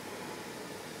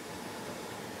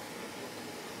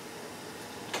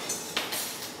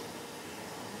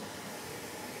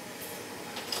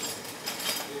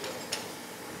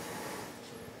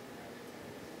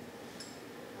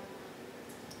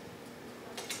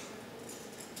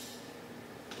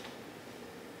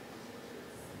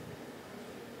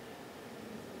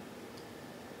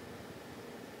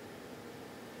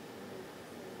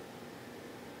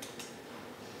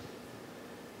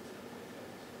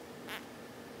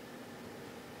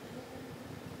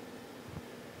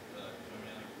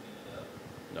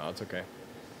 No, it's okay.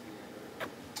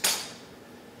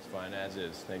 It's fine as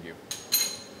is. Thank you.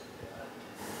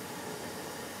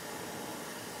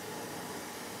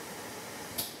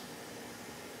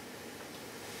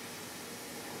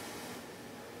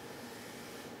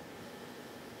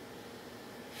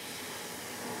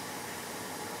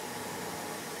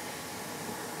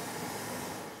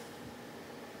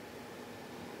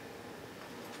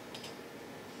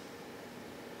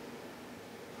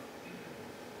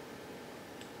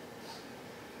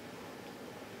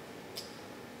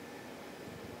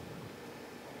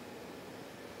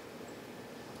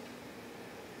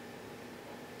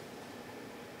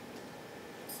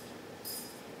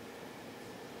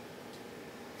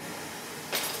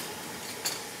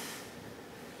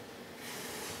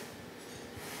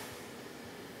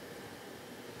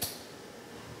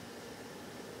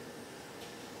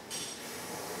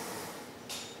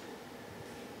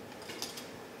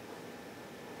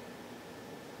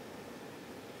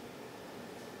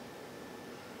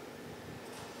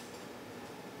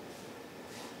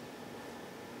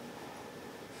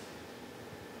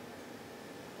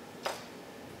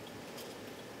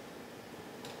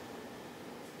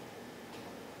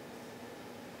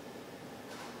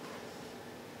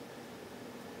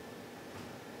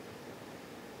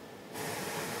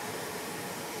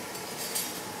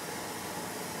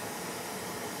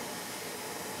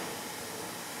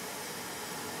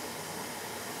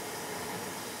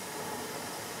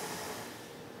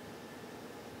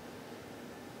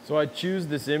 So I choose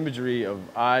this imagery of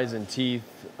eyes and teeth,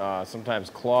 sometimes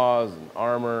claws and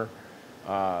armor,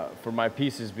 for my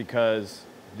pieces because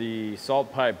the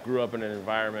salt pipe grew up in an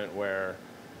environment where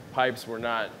pipes were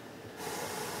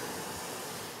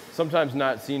sometimes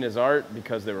not seen as art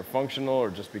because they were functional or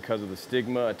just because of the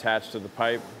stigma attached to the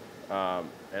pipe,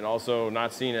 and also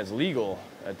not seen as legal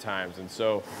at times. And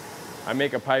so I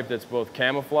make a pipe that's both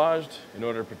camouflaged in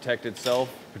order to protect itself,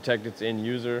 protect its end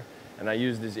user, And I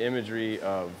use this imagery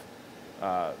of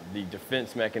the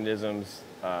defense mechanisms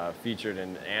featured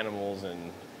in animals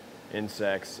and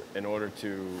insects in order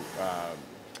to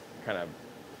kind of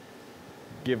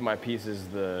give my pieces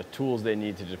the tools they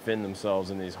need to defend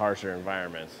themselves in these harsher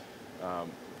environments.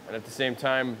 And at the same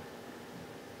time,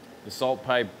 the salt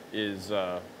pipe is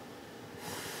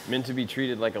meant to be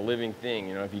treated like a living thing.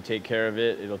 You know, if you take care of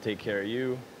it, it'll take care of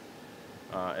you.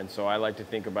 And so I like to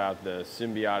think about the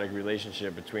symbiotic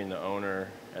relationship between the owner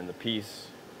and the piece,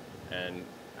 and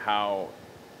how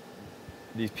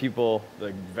these people,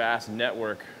 the vast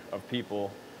network of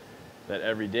people that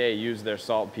every day use their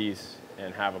salt piece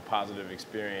and have a positive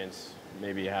experience,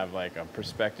 maybe have like a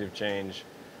perspective change,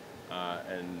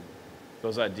 and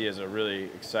those ideas are really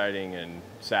exciting and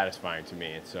satisfying to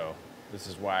me. And so this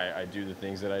is why I do the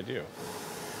things that I do.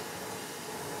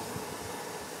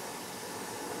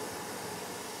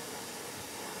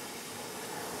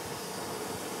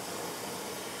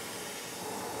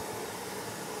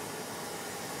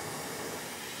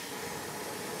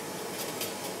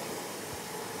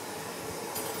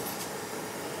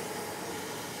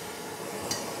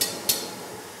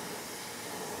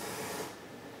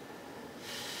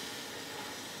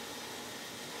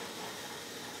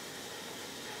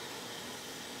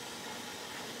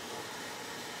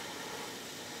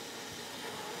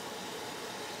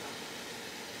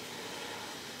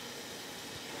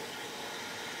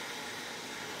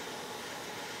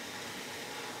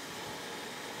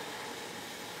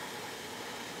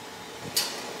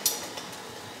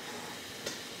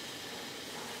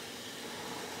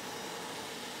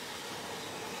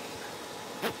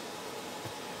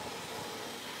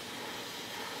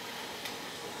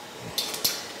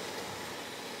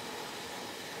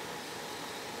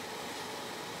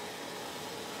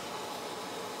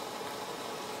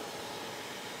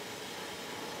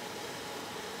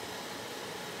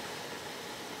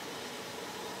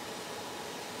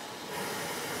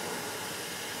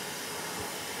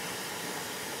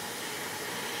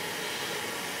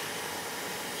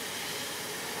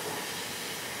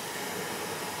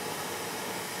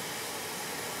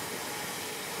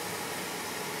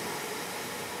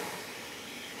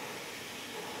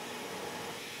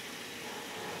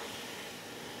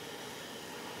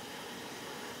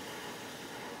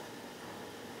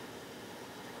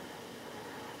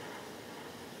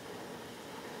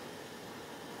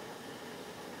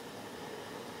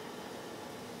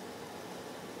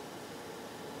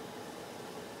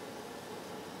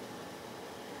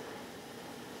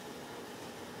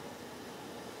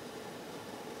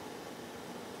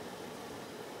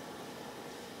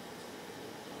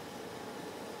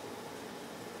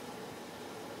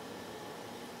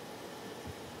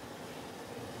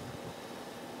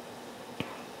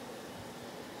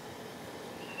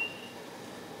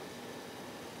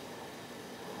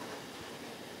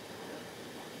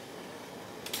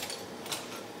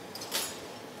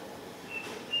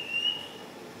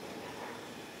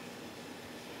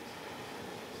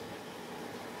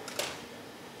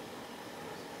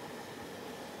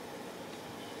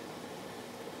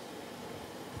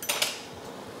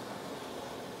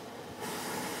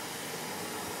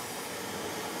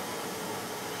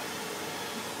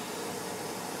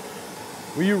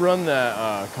 Will you run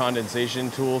the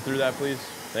condensation tool through that, please?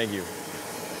 Thank you.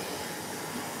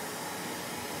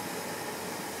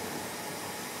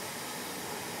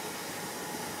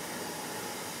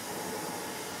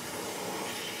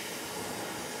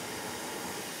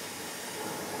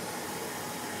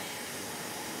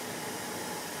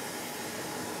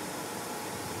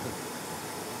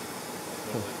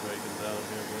 Breaking down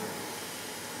here, man.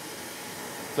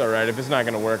 It's all right. If it's not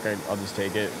going to work, I'll just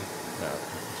take it. No,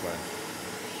 it's fine.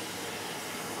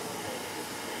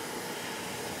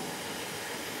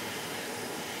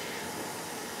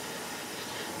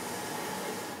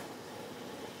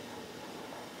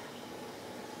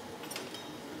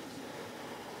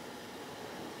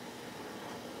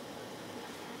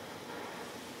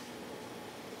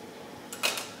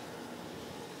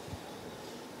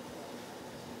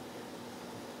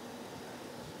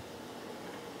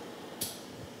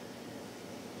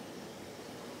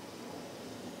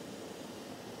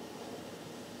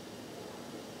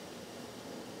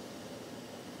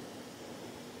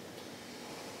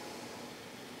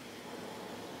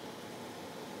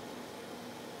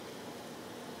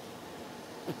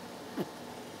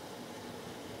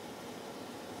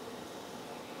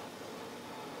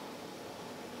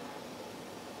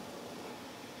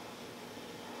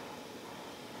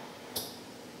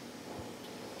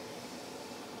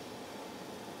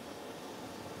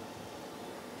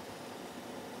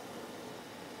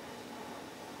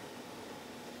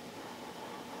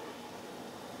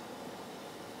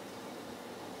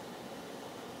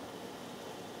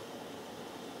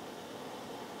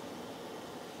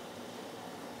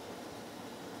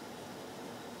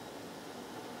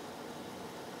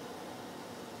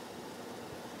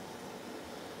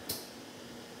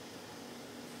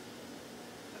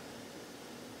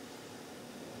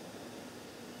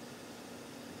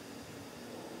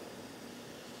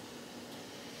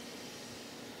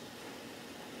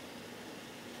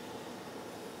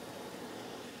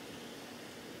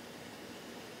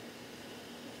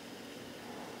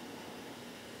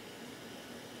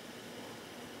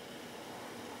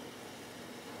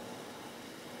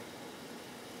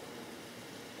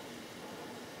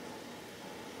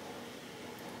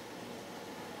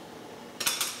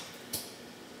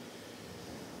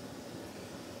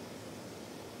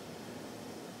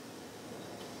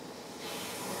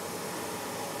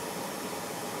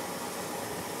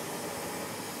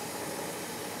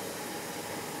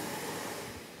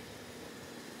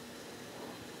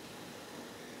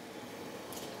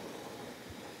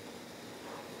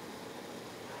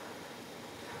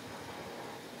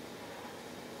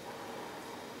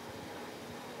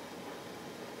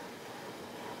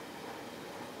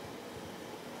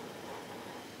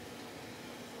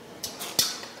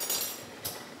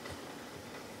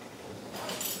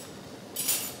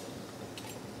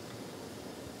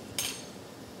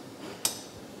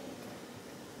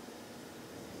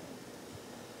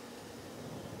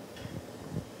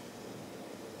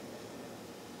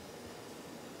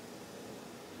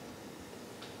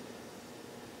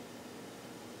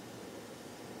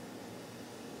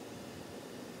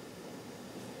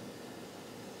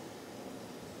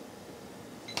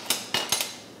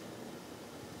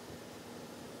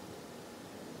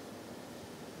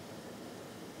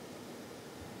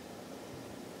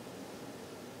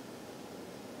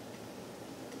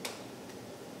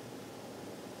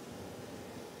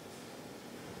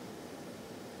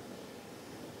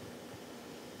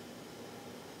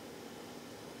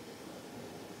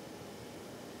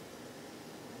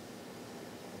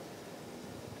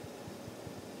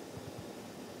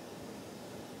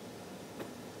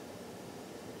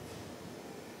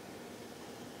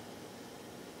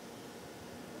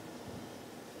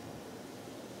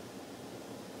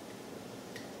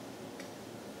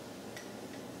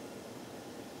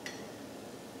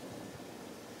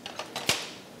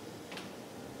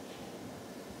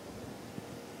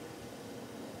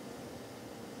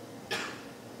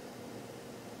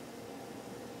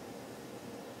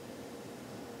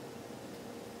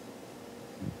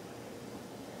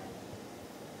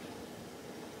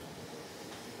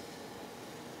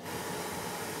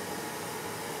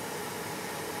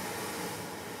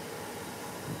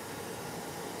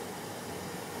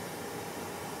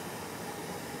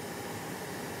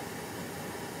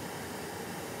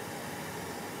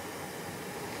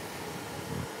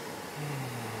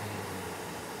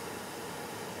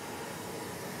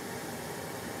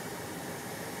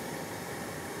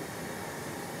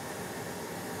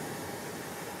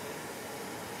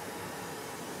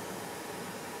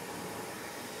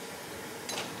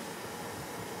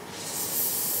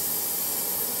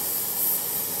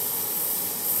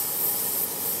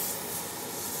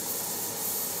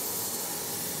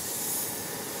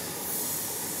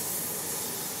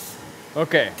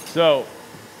 Okay, so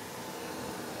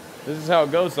this is how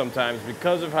it goes sometimes.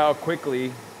 Because of how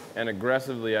quickly and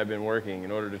aggressively I've been working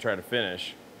in order to try to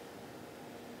finish,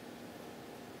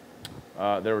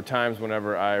 there were times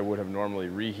whenever I would have normally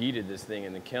reheated this thing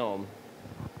in the kiln,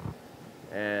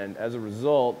 and as a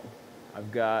result,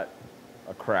 I've got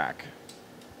a crack.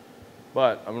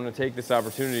 But I'm going to take this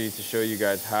opportunity to show you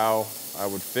guys how I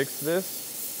would fix this.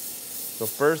 So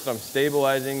first, I'm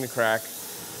stabilizing the crack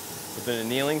with an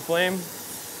annealing flame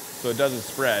so it doesn't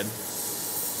spread.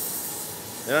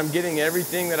 Then I'm getting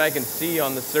everything that I can see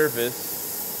on the surface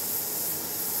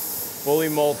fully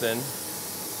molten.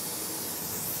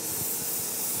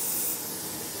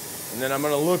 And then I'm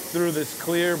going to look through this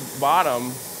clear bottom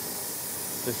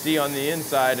to see on the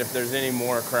inside if there's any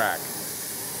more crack.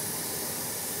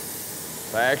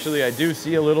 I do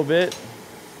see a little bit.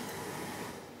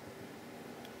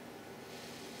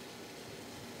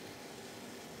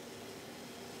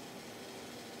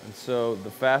 And so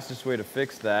the fastest way to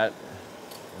fix that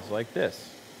is like this.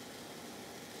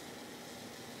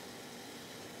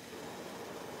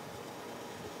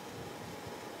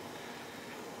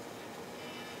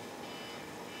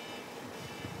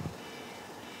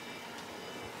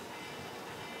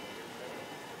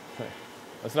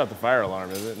 That's not the fire alarm,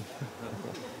 is it? I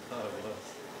thought it was.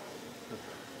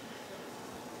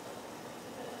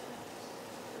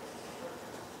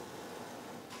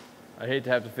 I hate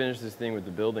to have to finish this thing with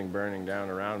the building burning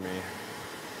down around me.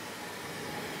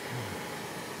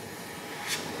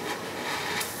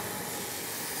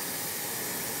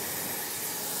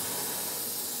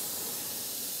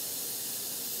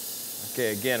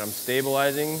 Okay, again, I'm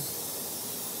stabilizing.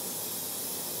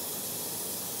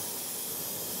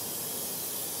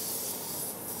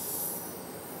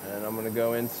 And I'm going to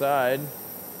go inside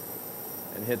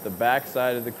and hit the back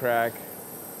side of the crack,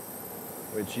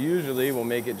 which usually will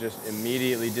make it just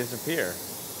immediately disappear.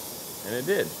 And it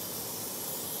did.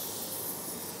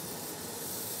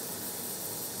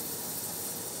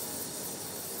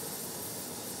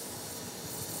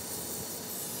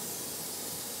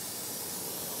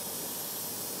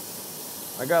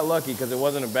 I got lucky because it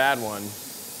wasn't a bad one.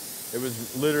 It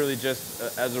was literally just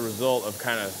as a result of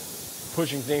kind of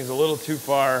pushing things a little too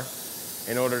far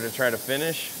in order to try to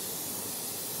finish.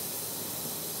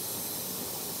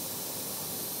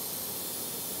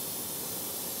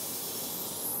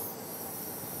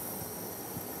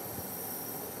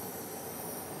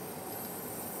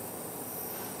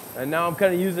 And now I'm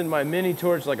kind of using my mini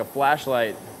torch like a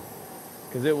flashlight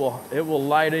because it will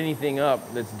light anything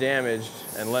up that's damaged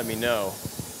and let me know.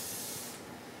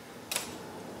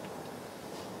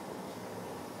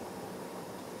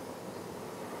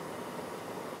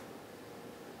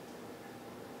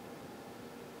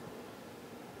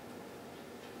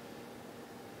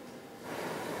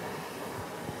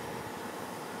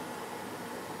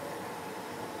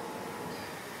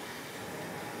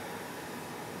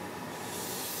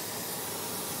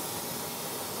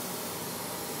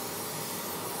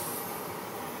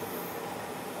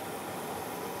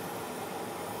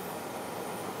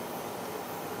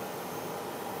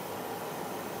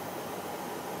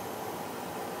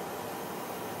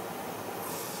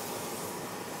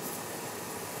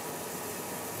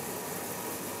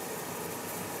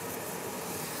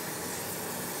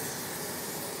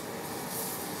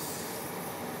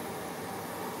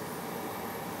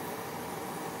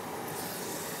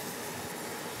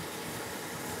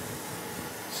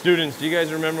 Students, do you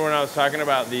guys remember when I was talking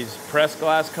about these pressed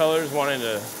glass colors wanting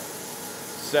to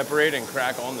separate and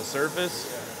crack on the surface?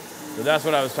 Yeah. So that's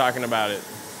what I was talking about.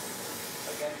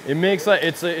 It makes like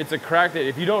it's a crack that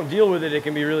if you don't deal with it, it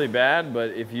can be really bad.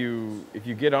 But if you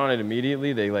get on it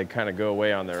immediately, they like kind of go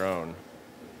away on their own.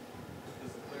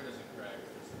 Because the clear doesn't crack,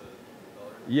 just the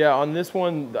color. Yeah, on this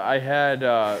one I had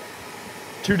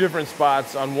two different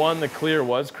spots. On one, the clear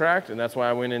was cracked, and that's why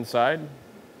I went inside.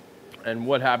 And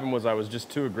what happened was I was just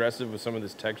too aggressive with some of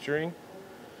this texturing.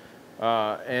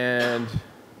 And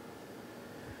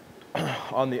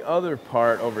on the other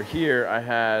part over here, I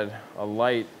had a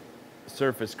light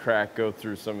surface crack go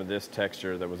through some of this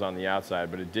texture that was on the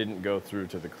outside, but it didn't go through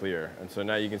to the clear. And so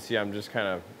now you can see I'm just kind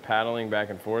of paddling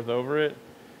back and forth over it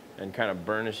and kind of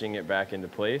burnishing it back into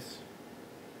place.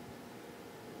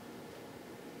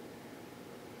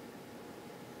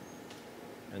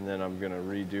 And then I'm going to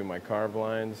redo my carved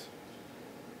lines.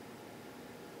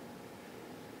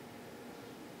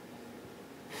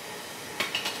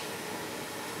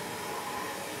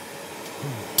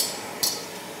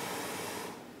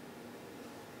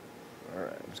 All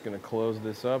right, I'm just going to close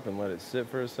this up and let it sit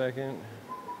for a second.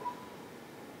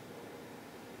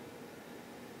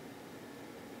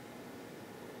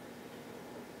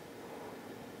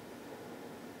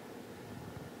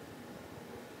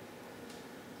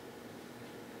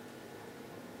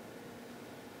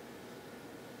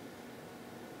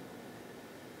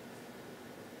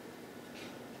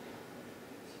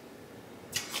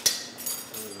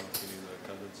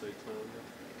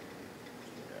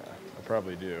 I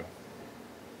probably do.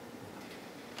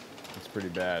 It's pretty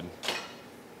bad.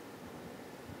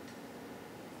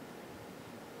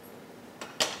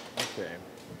 Okay.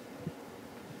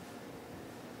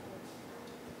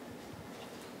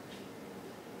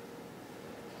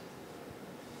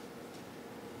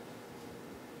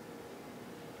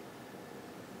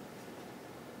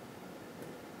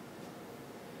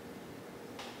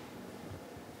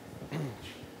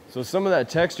 So some of that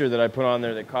texture that I put on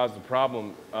there that caused the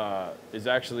problem is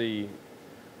actually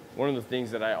one of the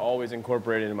things that I always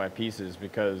incorporate into my pieces,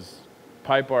 because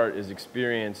pipe art is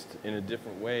experienced in a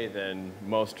different way than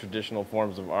most traditional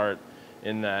forms of art,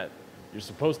 in that you're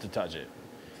supposed to touch it.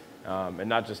 And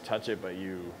not just touch it, but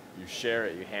you share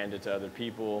it, you hand it to other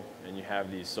people, and you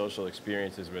have these social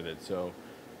experiences with it. So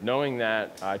knowing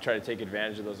that, I try to take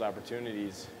advantage of those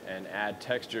opportunities and add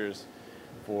textures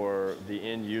for the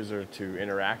end user to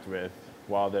interact with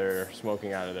while they're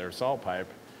smoking out of their salt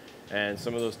pipe. And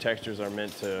some of those textures are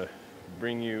meant to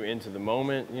bring you into the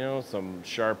moment, you know, some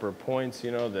sharper points,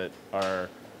 you know, that are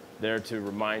there to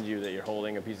remind you that you're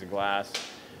holding a piece of glass,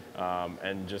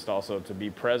 and just also to be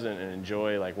present and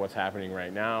enjoy like what's happening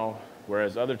right now.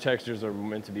 Whereas other textures are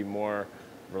meant to be more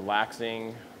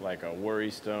relaxing, like a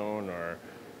worry stone or,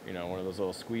 you know, one of those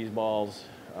little squeeze balls.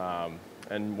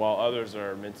 And while others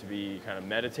are meant to be kind of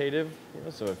meditative, you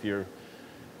know, so if you're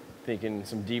thinking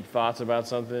some deep thoughts about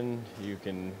something, you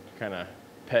can kind of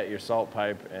pet your salt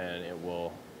pipe and it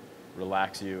will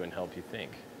relax you and help you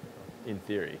think, in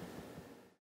theory.